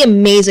 that's the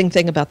amazing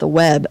thing about the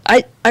web.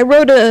 I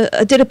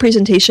did a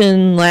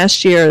presentation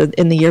last year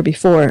and the year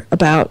before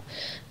about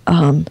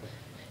HTML,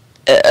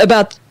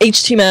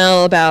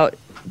 about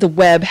the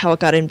web, how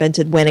it got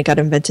invented, when it got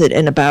invented,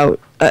 and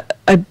about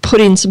I put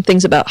in some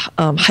things about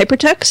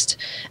hypertext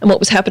and what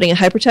was happening in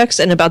hypertext,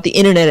 and about the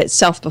internet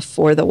itself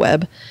before the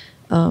web.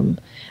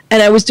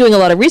 And I was doing a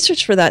lot of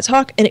research for that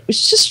talk, and it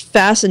was just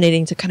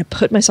fascinating to kind of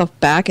put myself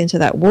back into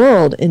that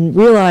world and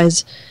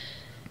realize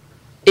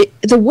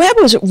the web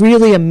was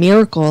really a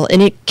miracle,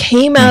 and it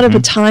came out of a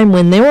time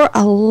when there were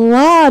a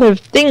lot of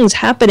things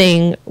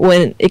happening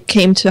when it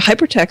came to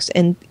hypertext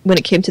and when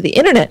it came to the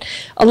internet.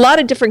 A lot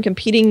of different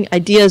competing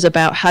ideas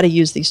about how to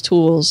use these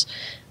tools,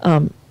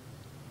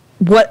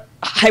 what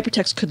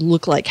hypertext could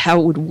look like, how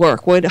it would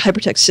work, what a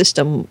hypertext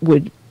system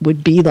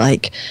would be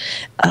like.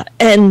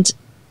 And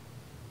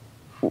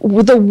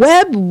the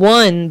web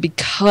won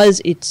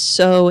because it's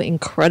so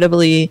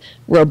incredibly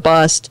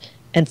robust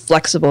and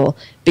flexible,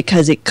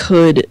 because it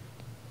could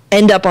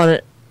end up on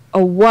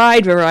a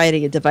wide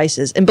variety of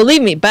devices. And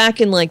believe me, back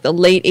in like the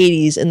late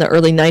 80s and the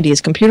early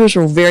 90s, computers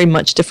were very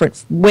much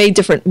different, way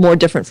different, more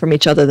different from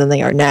each other than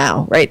they are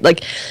now, right?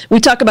 Like, we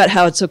talk about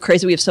how it's so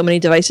crazy we have so many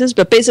devices,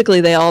 but basically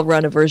they all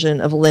run a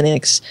version of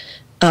Linux,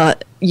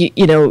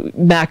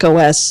 Mac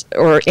OS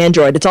or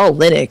Android. It's all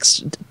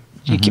Linux.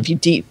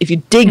 If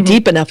you dig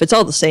deep enough, it's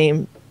all the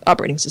same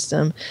operating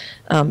system,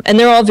 and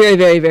they're all very,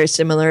 very, very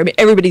similar. I mean,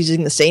 everybody's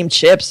using the same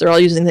chips. They're all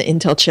using the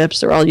Intel chips.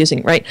 They're all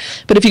using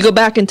But if you go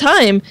back in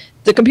time,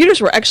 the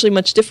computers were actually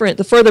much different.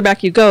 The further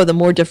back you go, the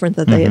more different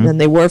that than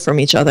they were from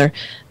each other,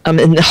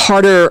 and the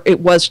harder it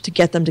was to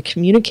get them to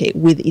communicate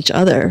with each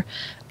other.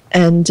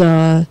 And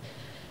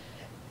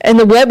And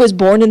the web was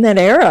born in that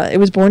era. It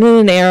was born in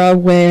an era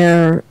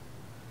where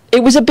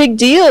it was a big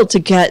deal to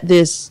get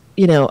this,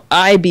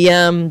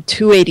 IBM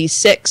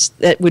 286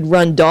 that would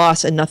run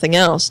DOS and nothing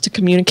else to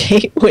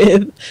communicate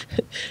with,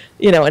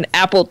 an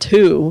Apple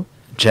II.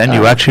 Jen,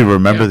 you actually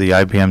remember the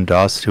IBM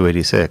DOS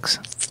 286?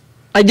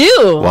 I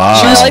do. Wow.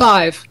 She was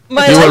 5. You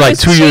were like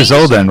 2 years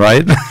old then,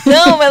 right?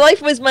 No, my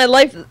life was my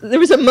life. There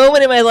was a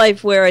moment in my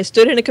life where I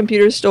stood in a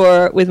computer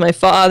store with my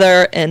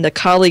father and a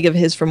colleague of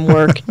his from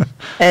work,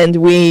 and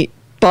we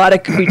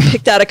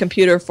picked out a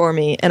computer for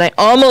me, and I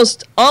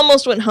almost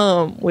went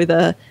home with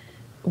a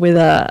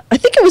I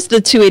think it was the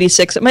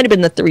 286. It might have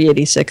been the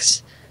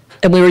 386,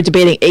 and we were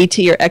debating AT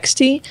or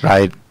XT.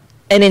 Right.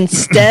 And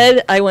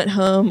instead, I went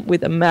home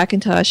with a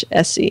Macintosh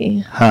SE.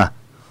 Huh.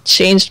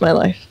 Changed my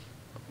life.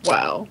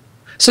 Wow.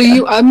 So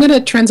I'm going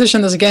to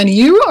transition this again.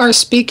 You are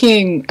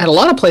speaking at a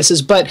lot of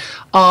places, but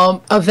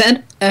an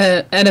event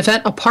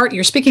apart.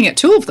 You're speaking at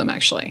 2 of them,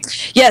 actually.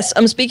 Yes,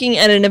 I'm speaking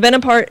at an event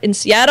apart in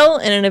Seattle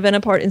and an event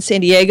apart in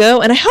San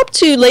Diego, and I hope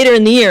to later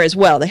in the year as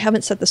well. They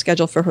haven't set the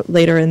schedule for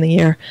later in the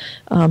year.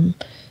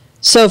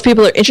 So if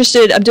people are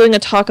interested, I'm doing a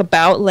talk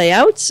about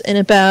layouts and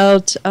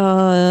about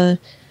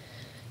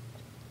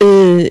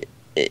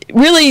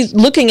really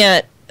looking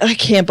at, I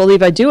can't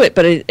believe I do it,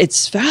 but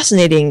it's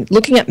fascinating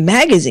looking at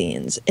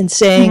magazines and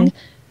saying,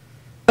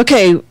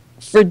 okay,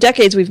 for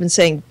decades we've been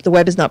saying the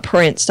web is not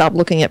print, stop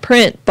looking at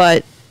print,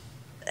 but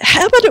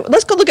how about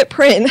let's go look at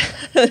print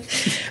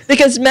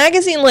because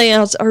magazine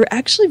layouts are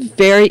actually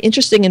very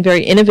interesting and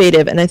very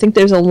innovative, and I think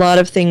there's a lot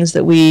of things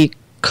that we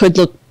could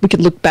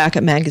look back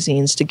at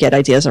magazines to get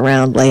ideas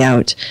around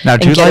layout. Now,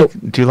 do you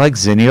like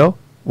Zinio,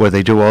 where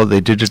they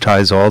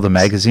digitize all the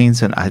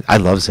magazines? And I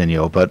love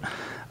Zinio, but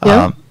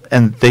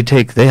and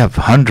they have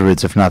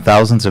hundreds, if not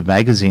thousands, of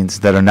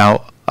magazines that are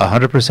now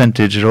 100%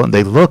 digital, and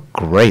they look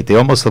great. They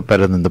almost look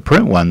better than the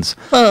print ones.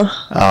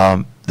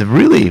 They're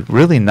really,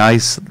 really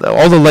nice.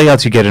 All the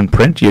layouts you get in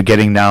print, you're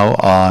getting now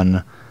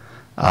on,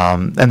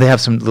 and they have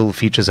some little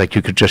features like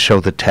you could just show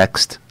the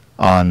text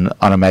on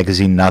a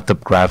magazine, not the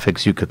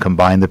graphics. You could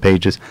combine the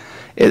pages.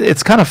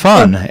 It's kind of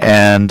fun,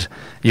 and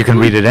you can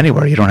read it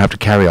anywhere. You don't have to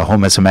carry a whole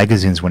mess of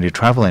magazines when you're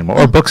traveling,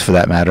 or books for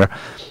that matter.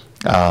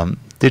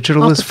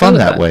 Digital is fun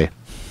that way.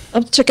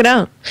 I'll check it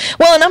out.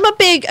 Well, and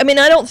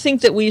I don't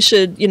think that we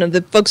should,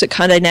 the folks at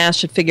Condé Nast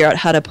should figure out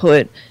how to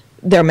put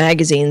their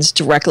magazines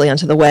directly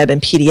onto the web in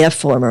PDF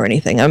form or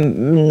anything.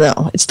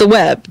 No, it's the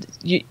web.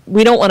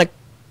 We don't want to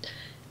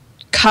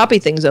copy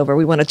things over.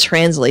 We want to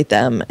translate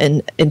them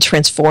and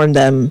transform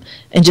them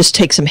and just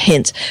take some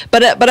hints.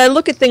 But I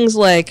look at things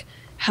like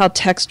how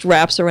text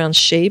wraps around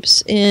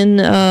shapes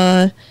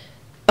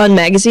on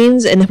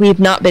magazines, and we've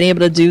not been able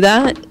to do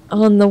that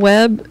on the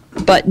web,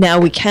 but now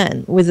we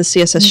can with the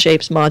CSS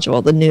Shapes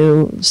module, the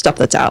new stuff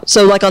that's out.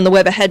 So like on the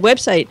Web Ahead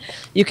website,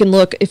 you can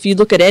look, if you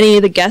look at any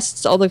of the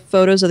guests, all the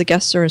photos of the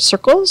guests are in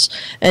circles,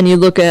 and you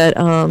look at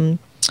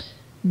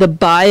the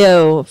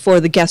bio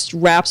for the guest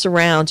wraps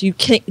around.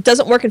 It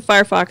doesn't work in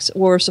Firefox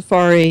or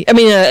Safari. I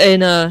mean,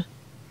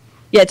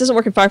 it doesn't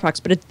work in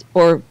Firefox,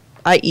 or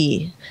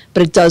IE,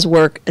 but it does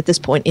work at this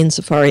point in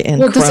Safari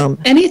and Chrome.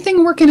 Does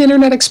anything work in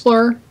Internet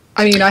Explorer?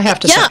 I mean, I have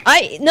to say.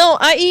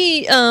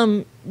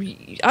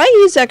 IE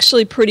is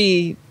actually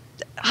pretty.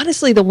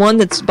 Honestly, the one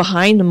that's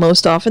behind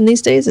most often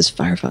these days is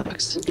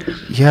Firefox.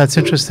 Yeah, it's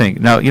interesting.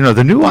 Now,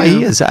 the new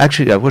IE is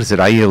actually, what is it,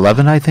 IE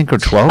 11, I think, or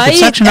 12?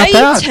 It's actually not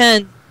bad. IE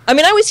 10. I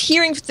mean, I was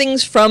hearing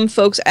things from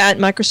folks at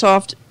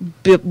Microsoft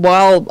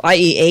while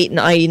IE 8 and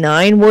IE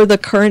 9 were the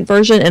current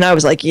version, and I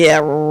was like, yeah,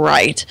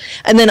 right.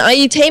 And then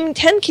IE 10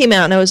 came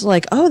out, and I was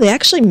like, oh, they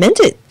actually meant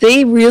it.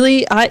 They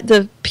really,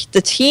 the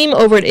team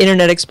over at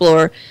Internet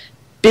Explorer,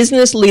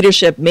 business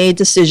leadership made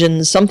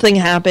decisions, something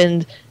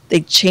happened,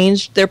 they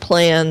changed their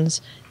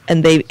plans,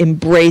 and they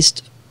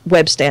embraced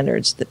web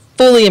standards, that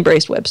fully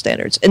embraced web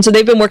standards. And so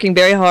they've been working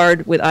very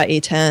hard with IE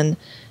 10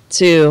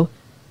 to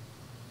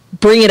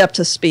bring it up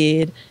to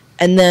speed,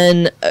 and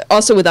then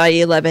also with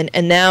IE 11,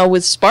 and now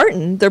with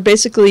Spartan, they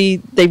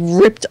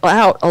ripped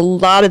out a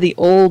lot of the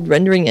old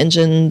rendering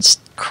engines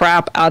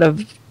crap out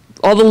of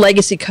all the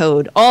legacy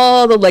code,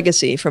 all the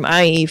legacy from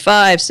IE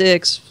 5,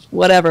 6,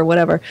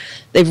 whatever.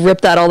 They've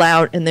ripped that all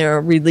out, and they're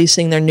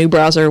releasing their new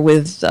browser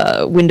with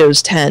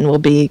Windows 10 will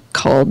be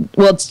called,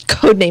 it's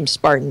codenamed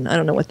Spartan. I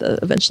don't know what the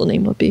eventual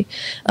name will be.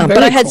 But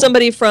I had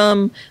somebody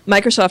from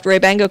Microsoft, Ray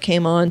Bango,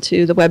 came on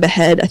to the Web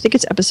Ahead. I think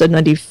it's episode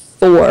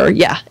 94.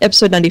 Yeah,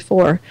 episode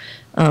 94.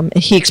 And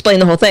he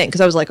explained the whole thing, because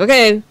I was like,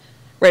 okay,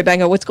 Ray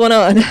Bango, what's going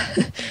on?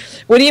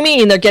 What do you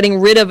mean? They're getting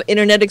rid of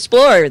Internet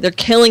Explorer. They're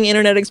killing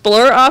Internet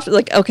Explorer off?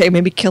 Like, okay,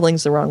 maybe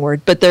killing's the wrong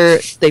word, but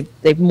they've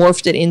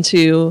morphed it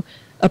into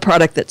a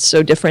product that's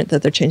so different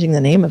that they're changing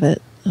the name of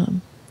it.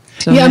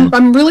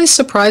 I'm really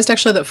surprised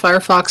actually that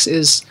Firefox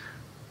is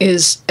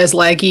as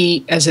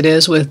laggy as it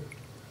is with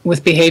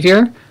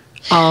behavior.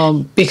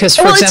 Because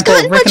for example,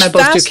 Rick and I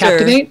both do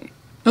Captivate.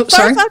 Oh,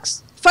 sorry.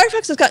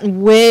 Firefox has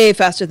gotten way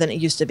faster than it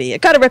used to be.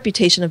 It got a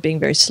reputation of being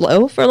very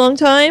slow for a long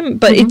time,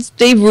 but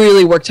they've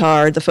really worked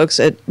hard, the folks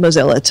at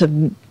Mozilla,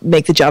 to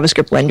make the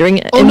JavaScript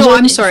rendering. Oh no,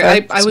 I'm sorry.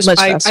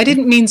 I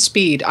didn't mean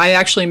speed. I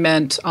actually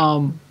meant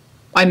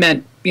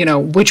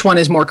which one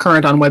is more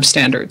current on web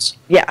standards.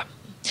 Yeah.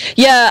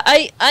 Yeah,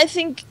 I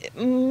think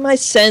my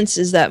sense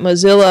is that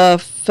Mozilla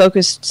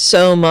focused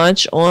so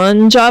much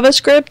on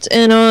JavaScript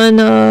and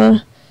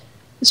on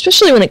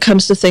especially when it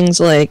comes to things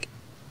like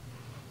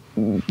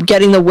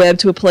getting the web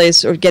to a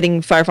place, or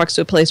getting Firefox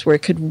to a place where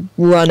it could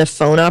run a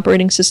phone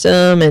operating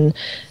system. And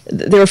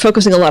they were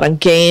focusing a lot on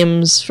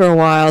games for a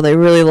while. They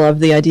really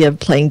loved the idea of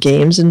playing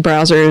games in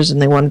browsers,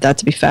 and they wanted that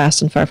to be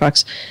fast in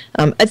Firefox.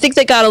 I think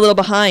they got a little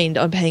behind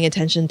on paying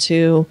attention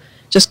to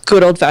just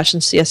good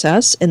old-fashioned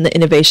CSS and the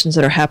innovations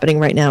that are happening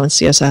right now in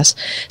CSS.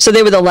 So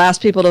they were the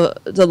last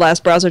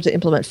browser to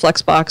implement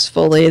Flexbox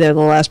fully. They're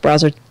the last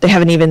browser. They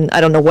haven't even,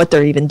 I don't know what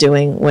they're even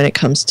doing when it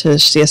comes to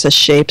CSS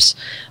shapes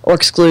or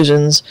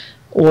exclusions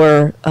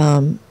or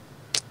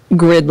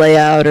grid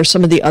layout or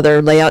some of the other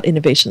layout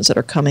innovations that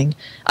are coming.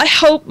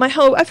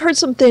 I've heard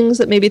some things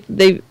that maybe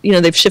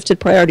they've shifted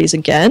priorities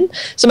again.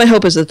 So my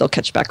hope is that they'll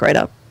catch back right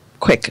up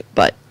quick.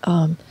 But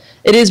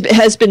it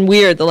has been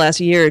weird the last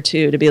year or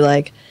two to be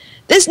like,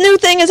 this new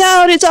thing is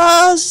out, it's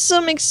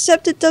awesome,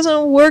 except it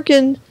doesn't work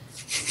in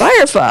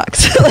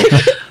Firefox.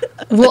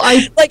 Well,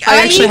 I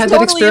actually had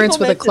that experience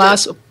with a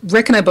class.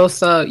 Rick and I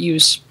both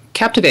use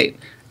Captivate,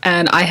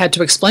 and I had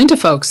to explain to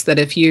folks that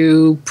if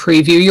you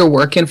preview your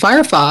work in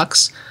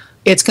Firefox,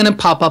 it's going to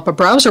pop up a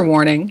browser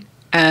warning,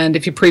 and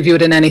if you preview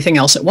it in anything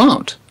else, it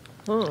won't.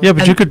 Yeah,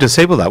 but you could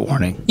disable that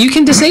warning. You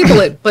can disable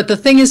it, but the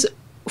thing is,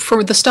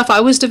 for the stuff I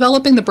was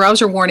developing, the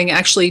browser warning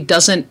actually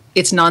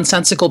it's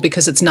nonsensical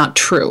because it's not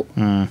true.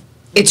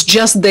 It's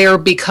just there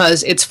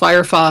because it's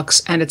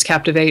Firefox and it's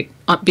Captivate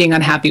being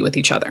unhappy with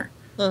each other.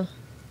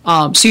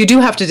 So you do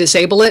have to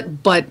disable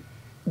it, but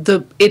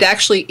it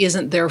actually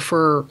isn't there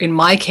in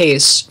my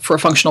case, for a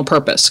functional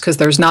purpose, because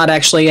there's not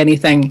actually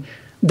anything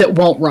that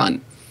won't run.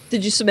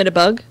 Did you submit a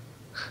bug?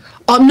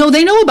 No,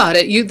 they know about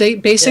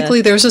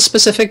it. There's a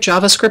specific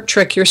JavaScript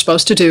trick you're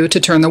supposed to do to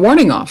turn the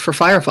warning off for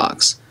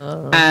Firefox.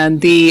 And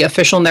the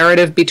official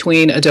narrative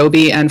between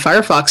Adobe and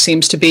Firefox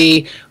seems to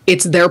be,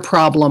 it's their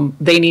problem.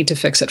 They need to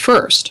fix it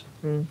first.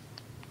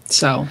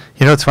 So,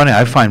 it's funny.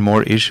 I find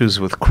more issues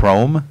with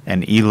Chrome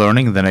and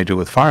e-learning than I do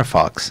with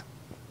Firefox.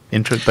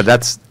 But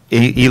that's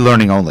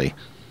e-learning only.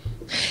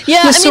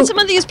 Yeah, I mean, some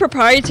of these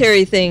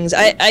proprietary things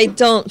I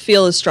don't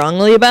feel as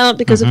strongly about,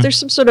 because if there's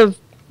some sort of,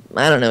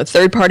 I don't know,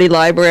 third-party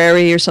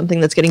library or something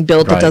that's getting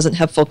built that doesn't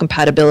have full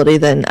compatibility,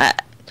 then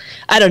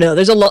I don't know.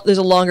 There's a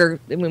longer,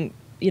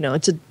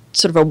 it's a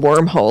sort of a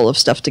wormhole of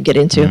stuff to get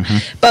into.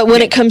 But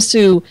when it comes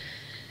to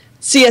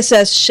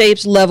CSS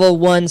shapes level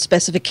 1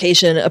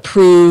 specification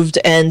approved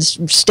and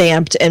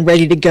stamped and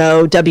ready to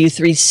go,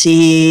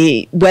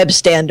 W3C web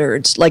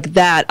standards like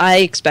that, I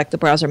expect the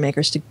browser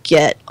makers to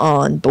get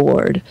on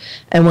board.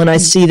 And when I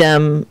see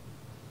them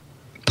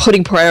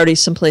putting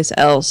priorities someplace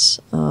else,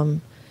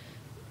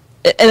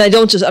 and I'm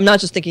not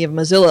just thinking of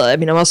Mozilla. I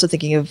mean, I'm also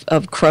thinking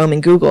of Chrome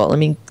and Google. I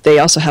mean, they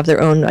also have their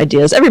own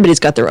ideas. Everybody's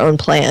got their own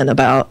plan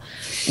about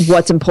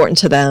what's important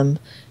to them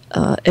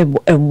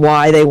and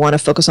why they want to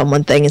focus on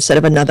one thing instead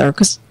of another,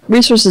 because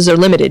resources are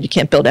limited. You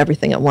can't build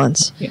everything at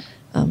once. Yeah.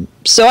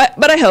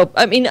 But I hope.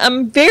 I mean,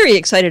 I'm very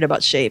excited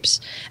about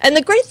Shapes. And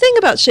the great thing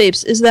about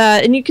Shapes is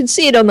that, and you can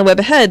see it on the web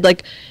ahead,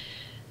 like,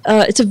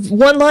 it's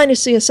one line of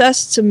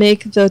CSS to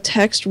make the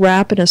text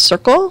wrap in a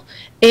circle.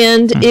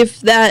 And if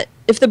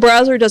the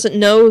browser doesn't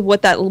know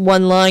what that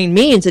one line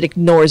means, it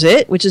ignores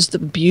it, which is the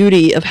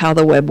beauty of how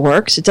the web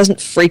works. It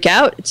doesn't freak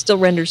out. It still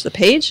renders the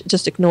page. It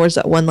just ignores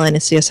that one line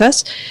of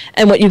CSS.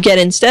 And what you get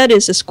instead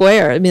is a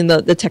square. I mean,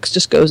 the text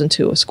just goes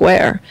into a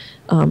square,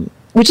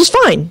 which is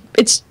fine.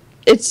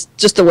 It's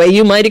just the way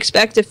you might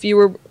expect if you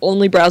were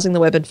only browsing the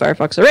web in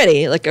Firefox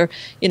already.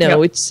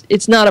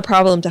 It's not a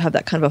problem to have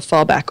that kind of a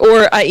fallback.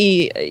 Or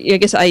I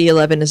guess IE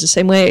 11 is the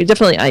same way.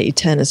 Definitely IE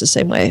 10 is the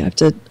same way.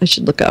 I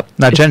should look up.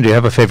 Now, Jen, do you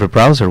have a favorite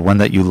browser, one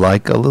that you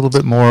like a little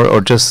bit more,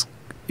 or just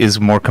is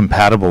more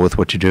compatible with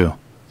what you do?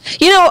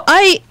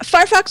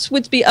 Firefox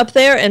would be up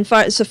there, and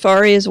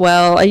Safari as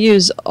well. I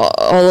use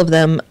all of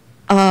them.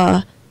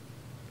 Chrome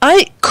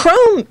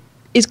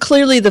is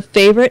clearly the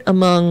favorite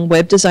among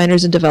web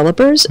designers and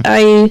developers.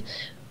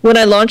 When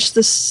I launched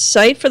the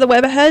site for the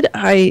web ahead,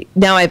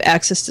 now I have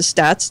access to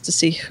stats to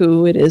see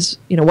who it is,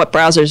 what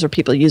browsers are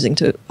people using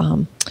to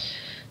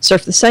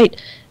surf the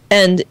site.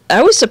 And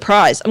I was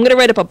surprised. I'm going to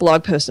write up a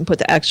blog post and put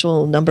the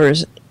actual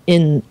numbers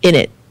in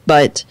it,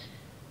 but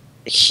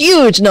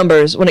huge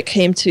numbers when it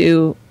came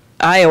to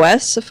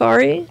iOS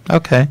Safari.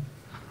 Okay.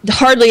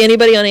 Hardly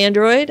anybody on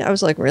Android. I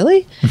was like,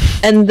 really?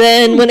 And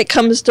then when it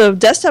comes to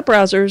desktop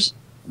browsers,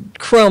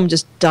 Chrome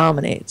just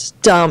dominates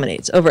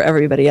over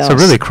everybody else. So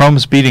really,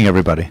 Chrome's beating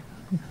everybody.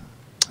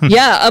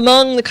 Yeah,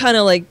 among the kind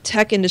of like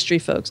tech industry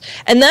folks.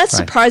 And that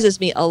surprises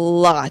me a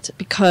lot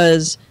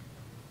because,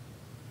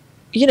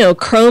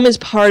 Chrome is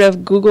part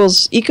of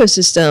Google's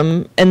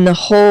ecosystem, and the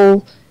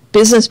whole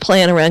business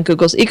plan around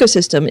Google's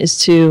ecosystem is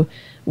to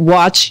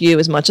watch you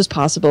as much as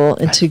possible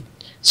and to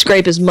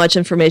scrape as much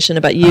information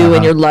about you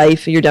and your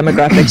life, your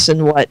demographics,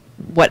 and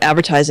what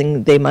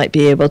advertising they might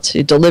be able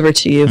to deliver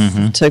to you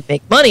to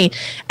make money.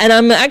 And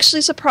I'm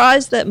actually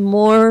surprised that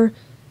more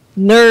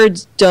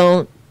nerds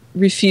don't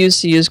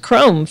refuse to use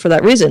Chrome for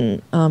that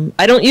reason.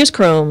 I don't use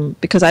Chrome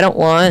because I don't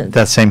want...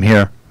 That same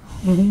here.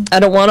 I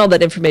don't want all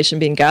that information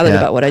being gathered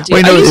about what I do. I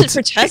use it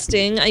for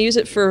testing. I use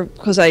it for...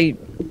 Because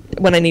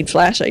when I need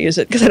Flash, I use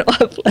it because I don't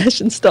have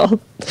Flash installed.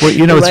 Well,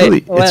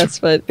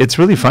 it's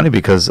really funny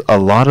because a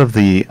lot of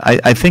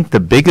I think the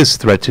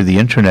biggest threat to the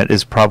internet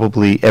is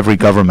probably every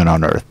government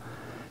on Earth,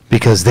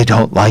 because they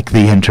don't like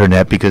the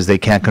internet, because they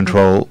can't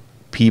control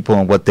people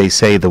and what they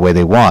say the way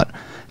they want.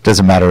 It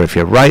doesn't matter if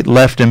you're right,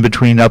 left, in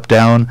between, up,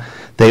 down.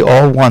 They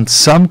all want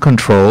some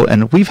control,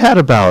 and we've had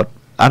about,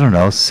 I don't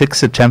know,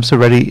 6 attempts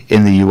already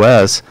in the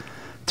U.S.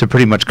 to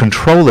pretty much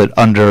control it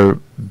under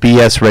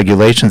BS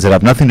regulations that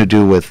have nothing to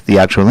do with the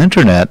actual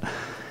internet.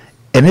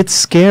 And it's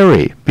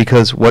scary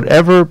because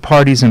whatever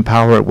parties in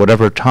power at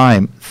whatever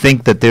time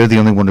think that they're the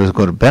only one who's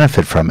going to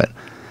benefit from it.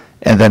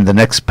 And then the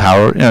next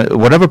power,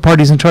 whatever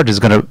party's in charge is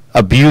going to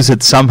abuse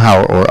it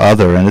somehow or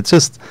other. And it's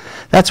just,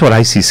 that's what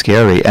I see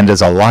scary. And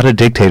there's a lot of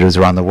dictators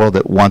around the world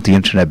that want the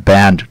internet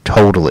banned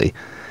totally.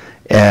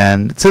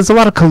 And so there's a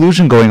lot of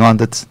collusion going on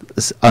that's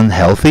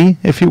unhealthy,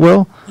 if you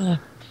will. Yeah.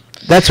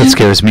 That's what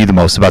scares me the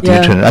most about the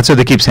internet. That's why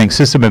they keep saying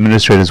system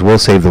administrators will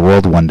save the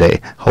world one day,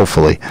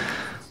 hopefully.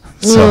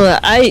 So.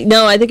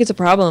 I think it's a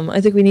problem.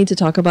 I think we need to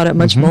talk about it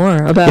much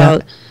more,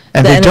 about the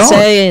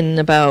NSA and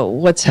about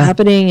what's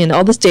happening and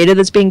all this data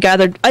that's being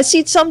gathered. I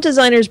see some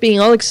designers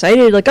being all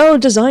excited, like, oh,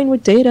 design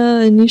with data,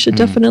 and you should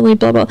definitely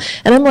blah, blah.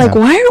 And I'm like,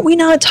 why aren't we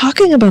not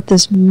talking about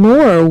this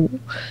more?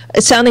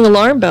 It's sounding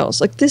alarm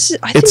bells. Like, this is,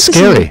 I think it's this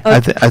scary. Is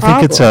I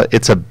think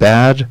it's a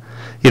bad...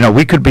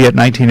 we could be at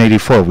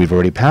 1984. We've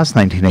already passed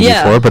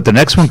 1984, but the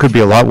next one could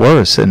be a lot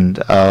worse. And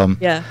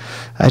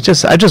I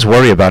just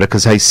worry about it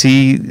because I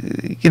see,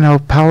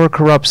 power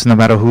corrupts no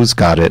matter who's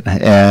got it,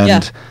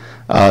 and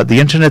the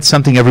internet's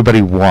something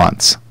everybody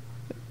wants,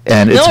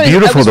 and it's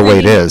beautiful the way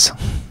it is.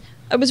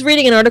 I was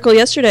reading an article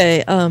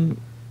yesterday. A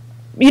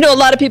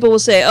lot of people will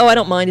say, "Oh, I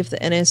don't mind if the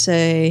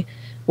NSA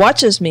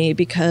watches me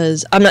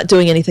because I'm not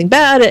doing anything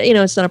bad.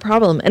 It's not a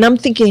problem." And I'm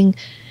thinking,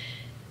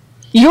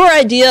 your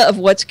idea of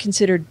what's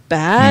considered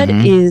bad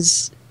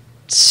is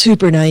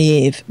super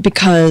naive,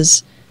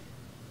 because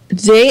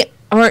they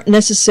aren't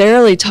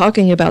necessarily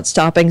talking about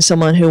stopping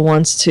someone who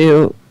wants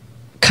to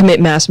commit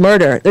mass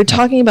murder. They're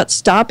talking about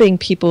stopping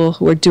people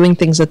who are doing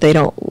things that they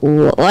don't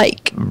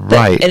like.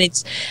 Right. And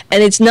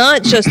it's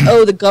not just,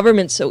 oh, the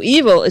government's so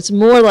evil. It's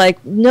more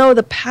like, no,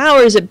 the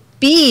powers that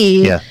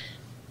be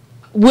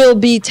will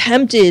be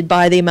tempted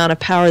by the amount of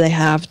power they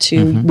have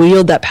to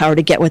wield that power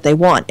to get what they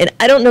want. And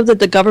I don't know that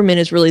the government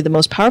is really the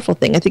most powerful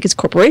thing. I think it's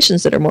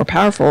corporations that are more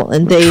powerful,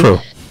 and they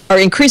are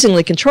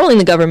increasingly controlling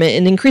the government.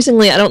 And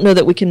increasingly, I don't know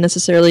that we can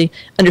necessarily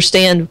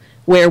understand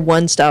where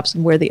one stops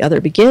and where the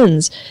other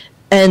begins.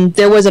 And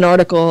there was an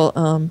article,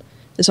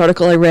 this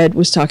article I read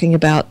was talking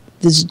about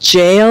this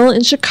jail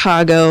in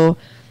Chicago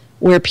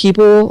where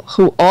people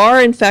who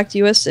are in fact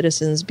U.S.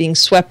 citizens being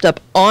swept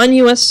up on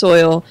U.S.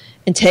 soil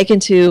and taken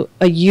to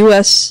a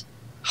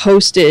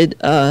U.S.-hosted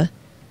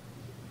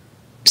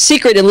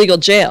secret illegal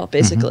jail,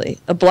 basically,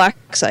 a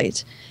black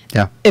site,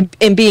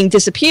 and being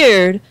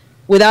disappeared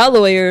without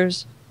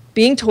lawyers,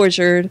 being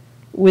tortured,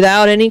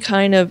 without any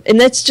kind of... And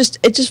it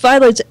just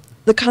violates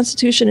the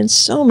Constitution in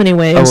so many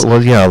ways. Oh,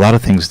 well, yeah, a lot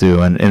of things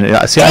do. And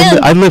see,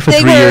 I lived for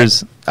 3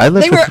 years.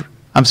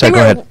 I'm sorry, go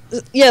ahead.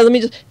 Yeah,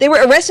 they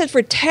were arrested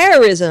for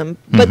terrorism,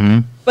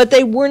 but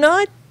they were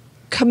not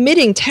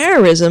committing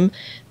terrorism.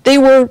 They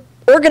were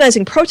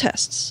organizing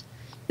protests.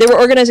 They were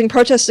organizing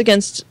protests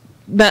against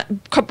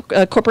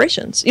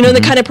corporations.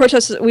 The kind of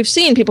protests that we've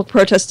seen, people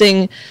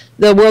protesting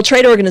the World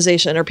Trade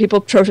Organization, or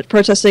people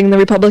protesting the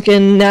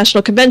Republican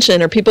National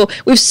Convention, or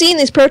we've seen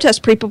these protests,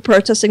 people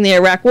protesting the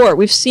Iraq War.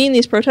 We've seen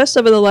these protests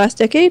over the last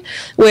decade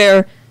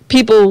where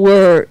people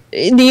were,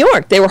 in New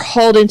York, they were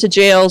hauled into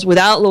jails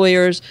without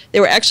lawyers. They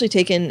were actually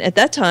taken, at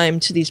that time,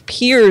 to these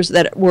piers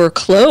that were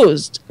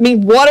closed. I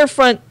mean,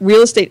 waterfront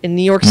real estate in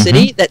New York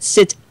City that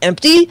sits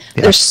empty,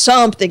 there's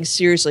something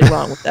seriously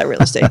wrong with that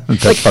real estate.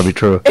 That's probably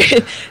true.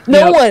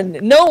 No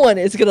one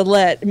is going to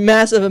let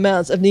massive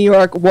amounts of New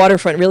York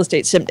waterfront real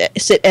estate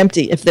sit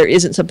empty if there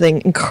isn't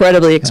something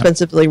incredibly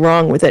expensively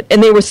wrong with it.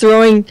 And they were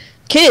throwing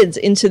kids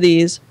into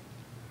these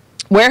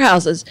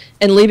warehouses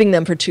and leaving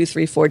them for 2,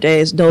 3, 4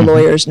 days, no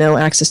lawyers, no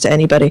access to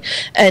anybody,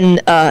 and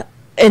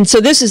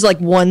so this is like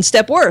one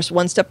step worse.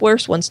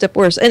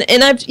 And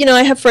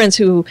I have friends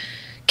who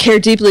care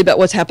deeply about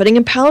what's happening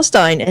in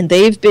Palestine, and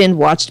they've been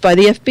watched by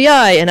the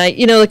FBI, and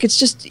it's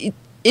just,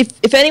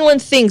 if anyone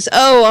thinks,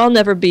 oh, I'll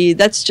never be,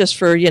 that's just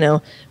for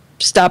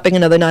stopping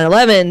another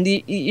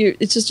 9/11,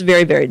 it's just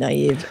very, very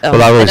naive.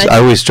 Well, I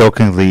always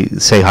jokingly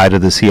say hi to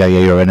the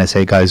CIA or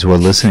NSA guys who are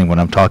listening when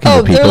I'm talking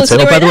to people. Say,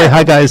 by the way,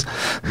 hi guys.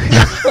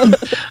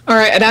 All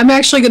right, and I'm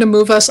actually going to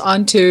move us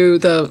on to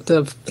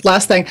the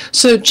last thing.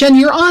 So, Jen,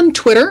 you're on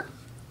Twitter.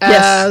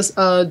 as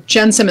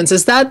Jen Simmons.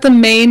 Is that the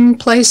main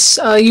place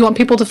you want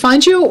people to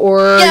find you,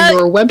 or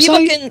your website?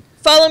 People can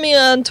follow me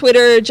on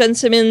Twitter, Jen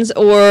Simmons,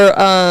 or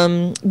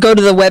go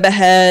to the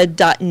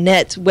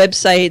webahead.net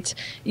website.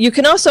 You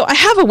can also, I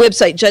have a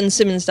website,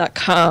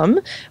 JenSimmons.com,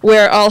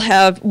 where I'll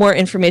have more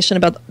information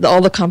about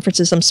all the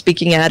conferences I'm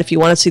speaking at if you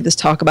want to see this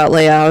talk about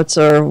layouts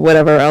or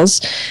whatever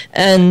else.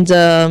 And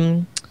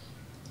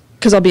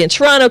because I'll be in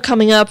Toronto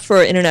coming up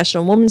for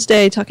International Women's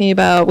Day talking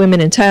about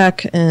women in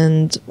tech.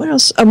 And what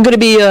else? I'm going to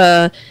be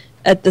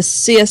at the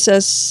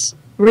CSS,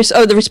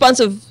 the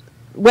Responsive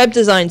Web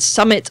Design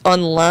Summit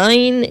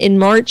online in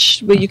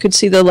March, where you could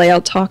see the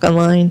layout talk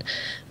online,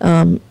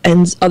 and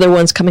other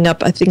ones coming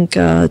up. I think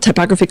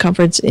Typography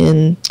Conference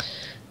in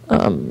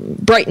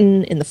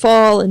Brighton in the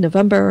fall, in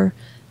November.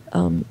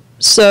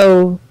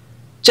 So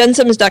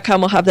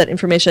JenSimmons.com will have that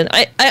information.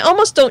 I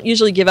almost don't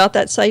usually give out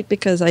that site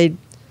because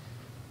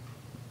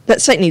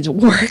that site needs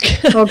work.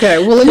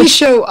 Okay, well, let me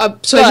show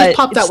up. So I just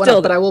popped that one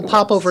up, but I will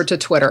pop over to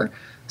Twitter.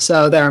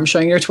 So there, I'm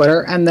showing your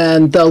Twitter, and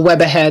then the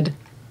Webahead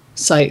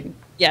site.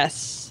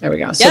 Yes. There we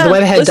go. So the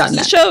webahead.net. Listen to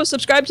the show,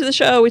 subscribe to the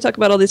show. We talk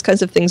about all these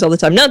kinds of things all the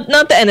time. Not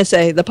the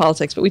NSA, the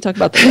politics, but we talk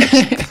about the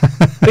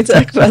web. We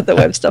talk about the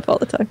web stuff all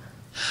the time.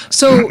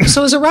 So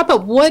as a wrap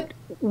up, what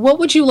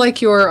would you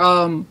like your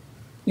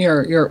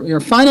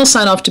final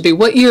sign off to be?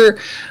 What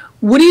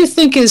do you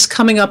think is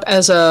coming up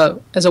as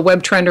a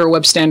web trend or a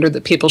web standard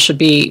that people should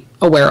be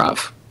aware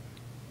of?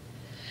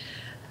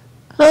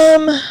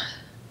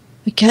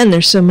 Again,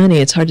 there's so many,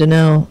 it's hard to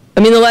know. I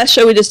mean, the last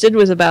show we just did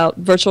was about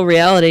virtual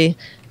reality.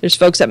 There's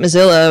folks at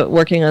Mozilla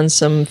working on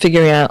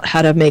figuring out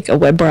how to make a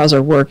web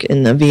browser work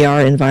in the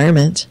VR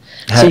environment.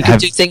 So you can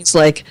do things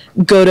like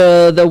go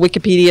to the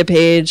Wikipedia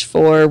page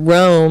for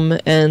Rome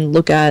and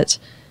look at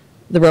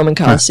the Roman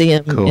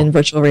Colosseum in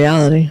virtual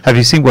reality. Have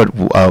you seen what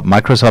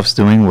Microsoft's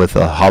doing with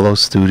Holo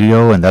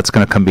Studio, and that's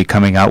going to be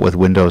coming out with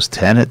Windows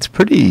 10? It's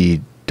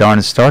pretty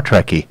darn Star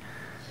Trek-y.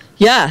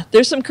 Yeah,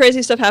 there's some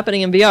crazy stuff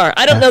happening in VR.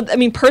 I don't know. I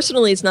mean,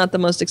 personally, it's not the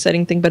most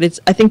exciting thing, but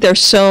I think there's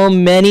so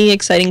many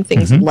exciting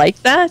things like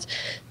that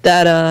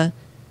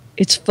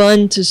it's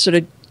fun to sort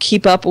of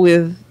keep up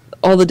with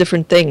all the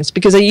different things,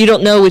 because you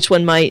don't know which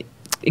one might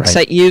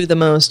excite you the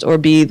most or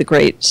be the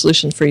great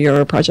solution for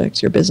your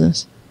project, your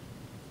business.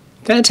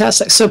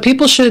 Fantastic. So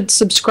people should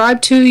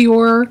subscribe to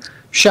your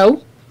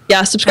show.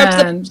 Yeah,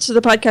 subscribe to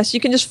the podcast. You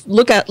can just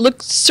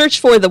search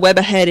for the Web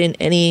Ahead in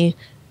any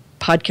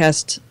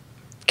podcast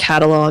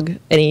catalog,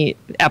 any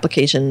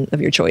application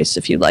of your choice,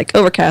 if you like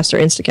Overcast or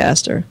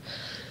Instacast or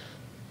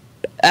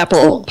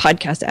Apple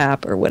podcast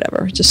app or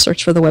whatever. Just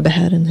search for the Web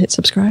Ahead and hit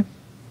subscribe.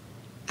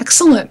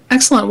 Excellent.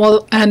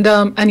 Well,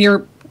 and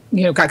you're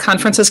got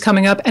conferences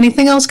coming up.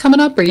 Anything else coming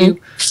up? Are you?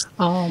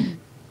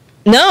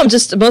 No, I'm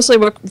just mostly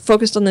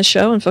focused on the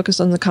show and focused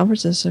on the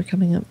conferences that are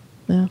coming up.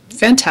 Yeah.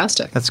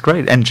 Fantastic. That's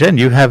great. And Jen,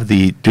 you have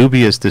the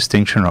dubious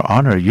distinction or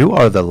honor. You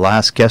are the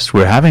last guest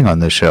we're having on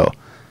this show.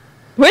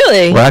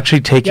 Really? We're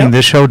actually taking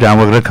this show down.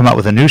 We're going to come out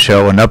with a new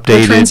show, an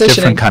updated,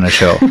 different kind of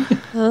show.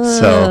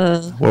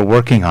 So we're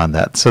working on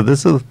that. So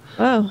this is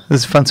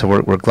fun. So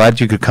we're glad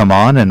you could come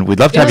on, and we'd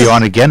love to have you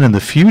on again in the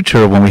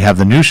future when we have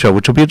the new show,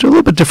 which will be a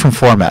little bit different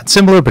format,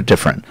 similar but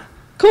different.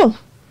 Cool.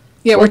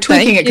 Yeah, we're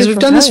tweaking it because we've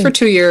done this for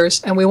 2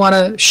 years, and we want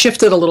to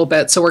shift it a little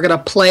bit. So we're going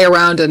to play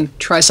around and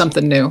try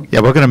something new. Yeah,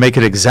 we're going to make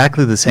it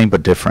exactly the same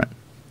but different.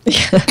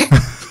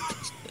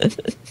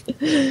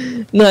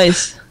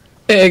 Nice.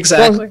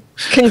 Exactly. Well,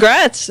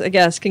 congrats, I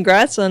guess.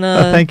 Congrats on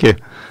thank you.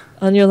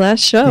 On your last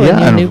show and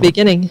your new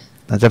beginning.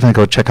 I'll definitely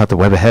go check out the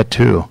Web Ahead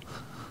too.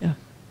 Yeah.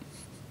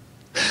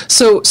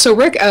 So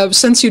Rick,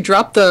 since you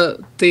dropped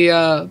the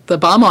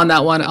bomb on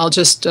that one, I'll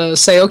just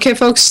say, okay,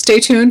 folks, stay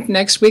tuned.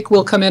 Next week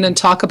we'll come in and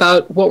talk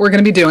about what we're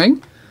going to be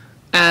doing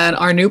and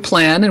our new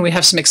plan, and we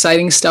have some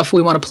exciting stuff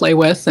we want to play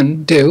with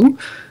and do,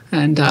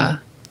 and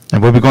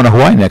we'll be going to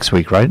Hawaii next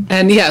week, right?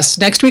 And yes,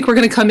 next week we're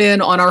going to come in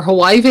on our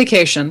Hawaii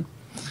vacation.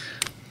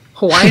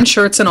 Hawaiian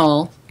shirts and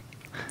all,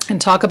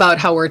 and talk about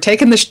how we're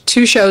taking the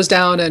 2 shows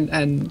down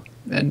and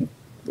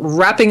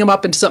wrapping them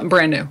up into something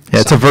brand new.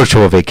 Yeah, it's a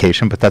virtual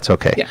vacation, but that's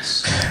okay.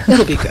 Yes,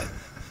 it'll be good.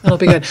 It'll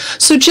be good.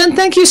 So Jen,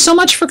 thank you so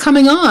much for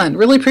coming on.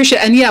 Really appreciate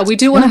it. And yeah, we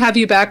do want to have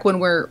you back when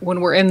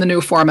we're in the new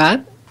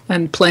format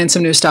and playing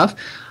some new stuff,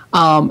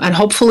 and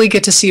hopefully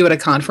get to see you at a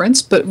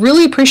conference. But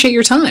really appreciate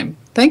your time.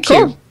 Thank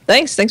you.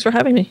 Thanks for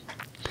having me.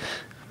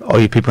 All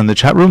you people in the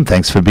chat room,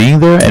 thanks for being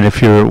there. And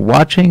if you're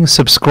watching,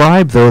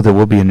 subscribe, though. There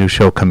will be a new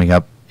show coming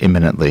up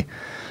imminently.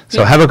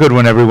 So have a good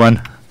one,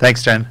 everyone.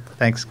 Thanks, Jen.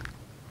 Thanks,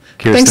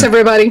 Kirsten. Thanks,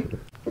 everybody.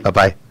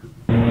 Bye-bye.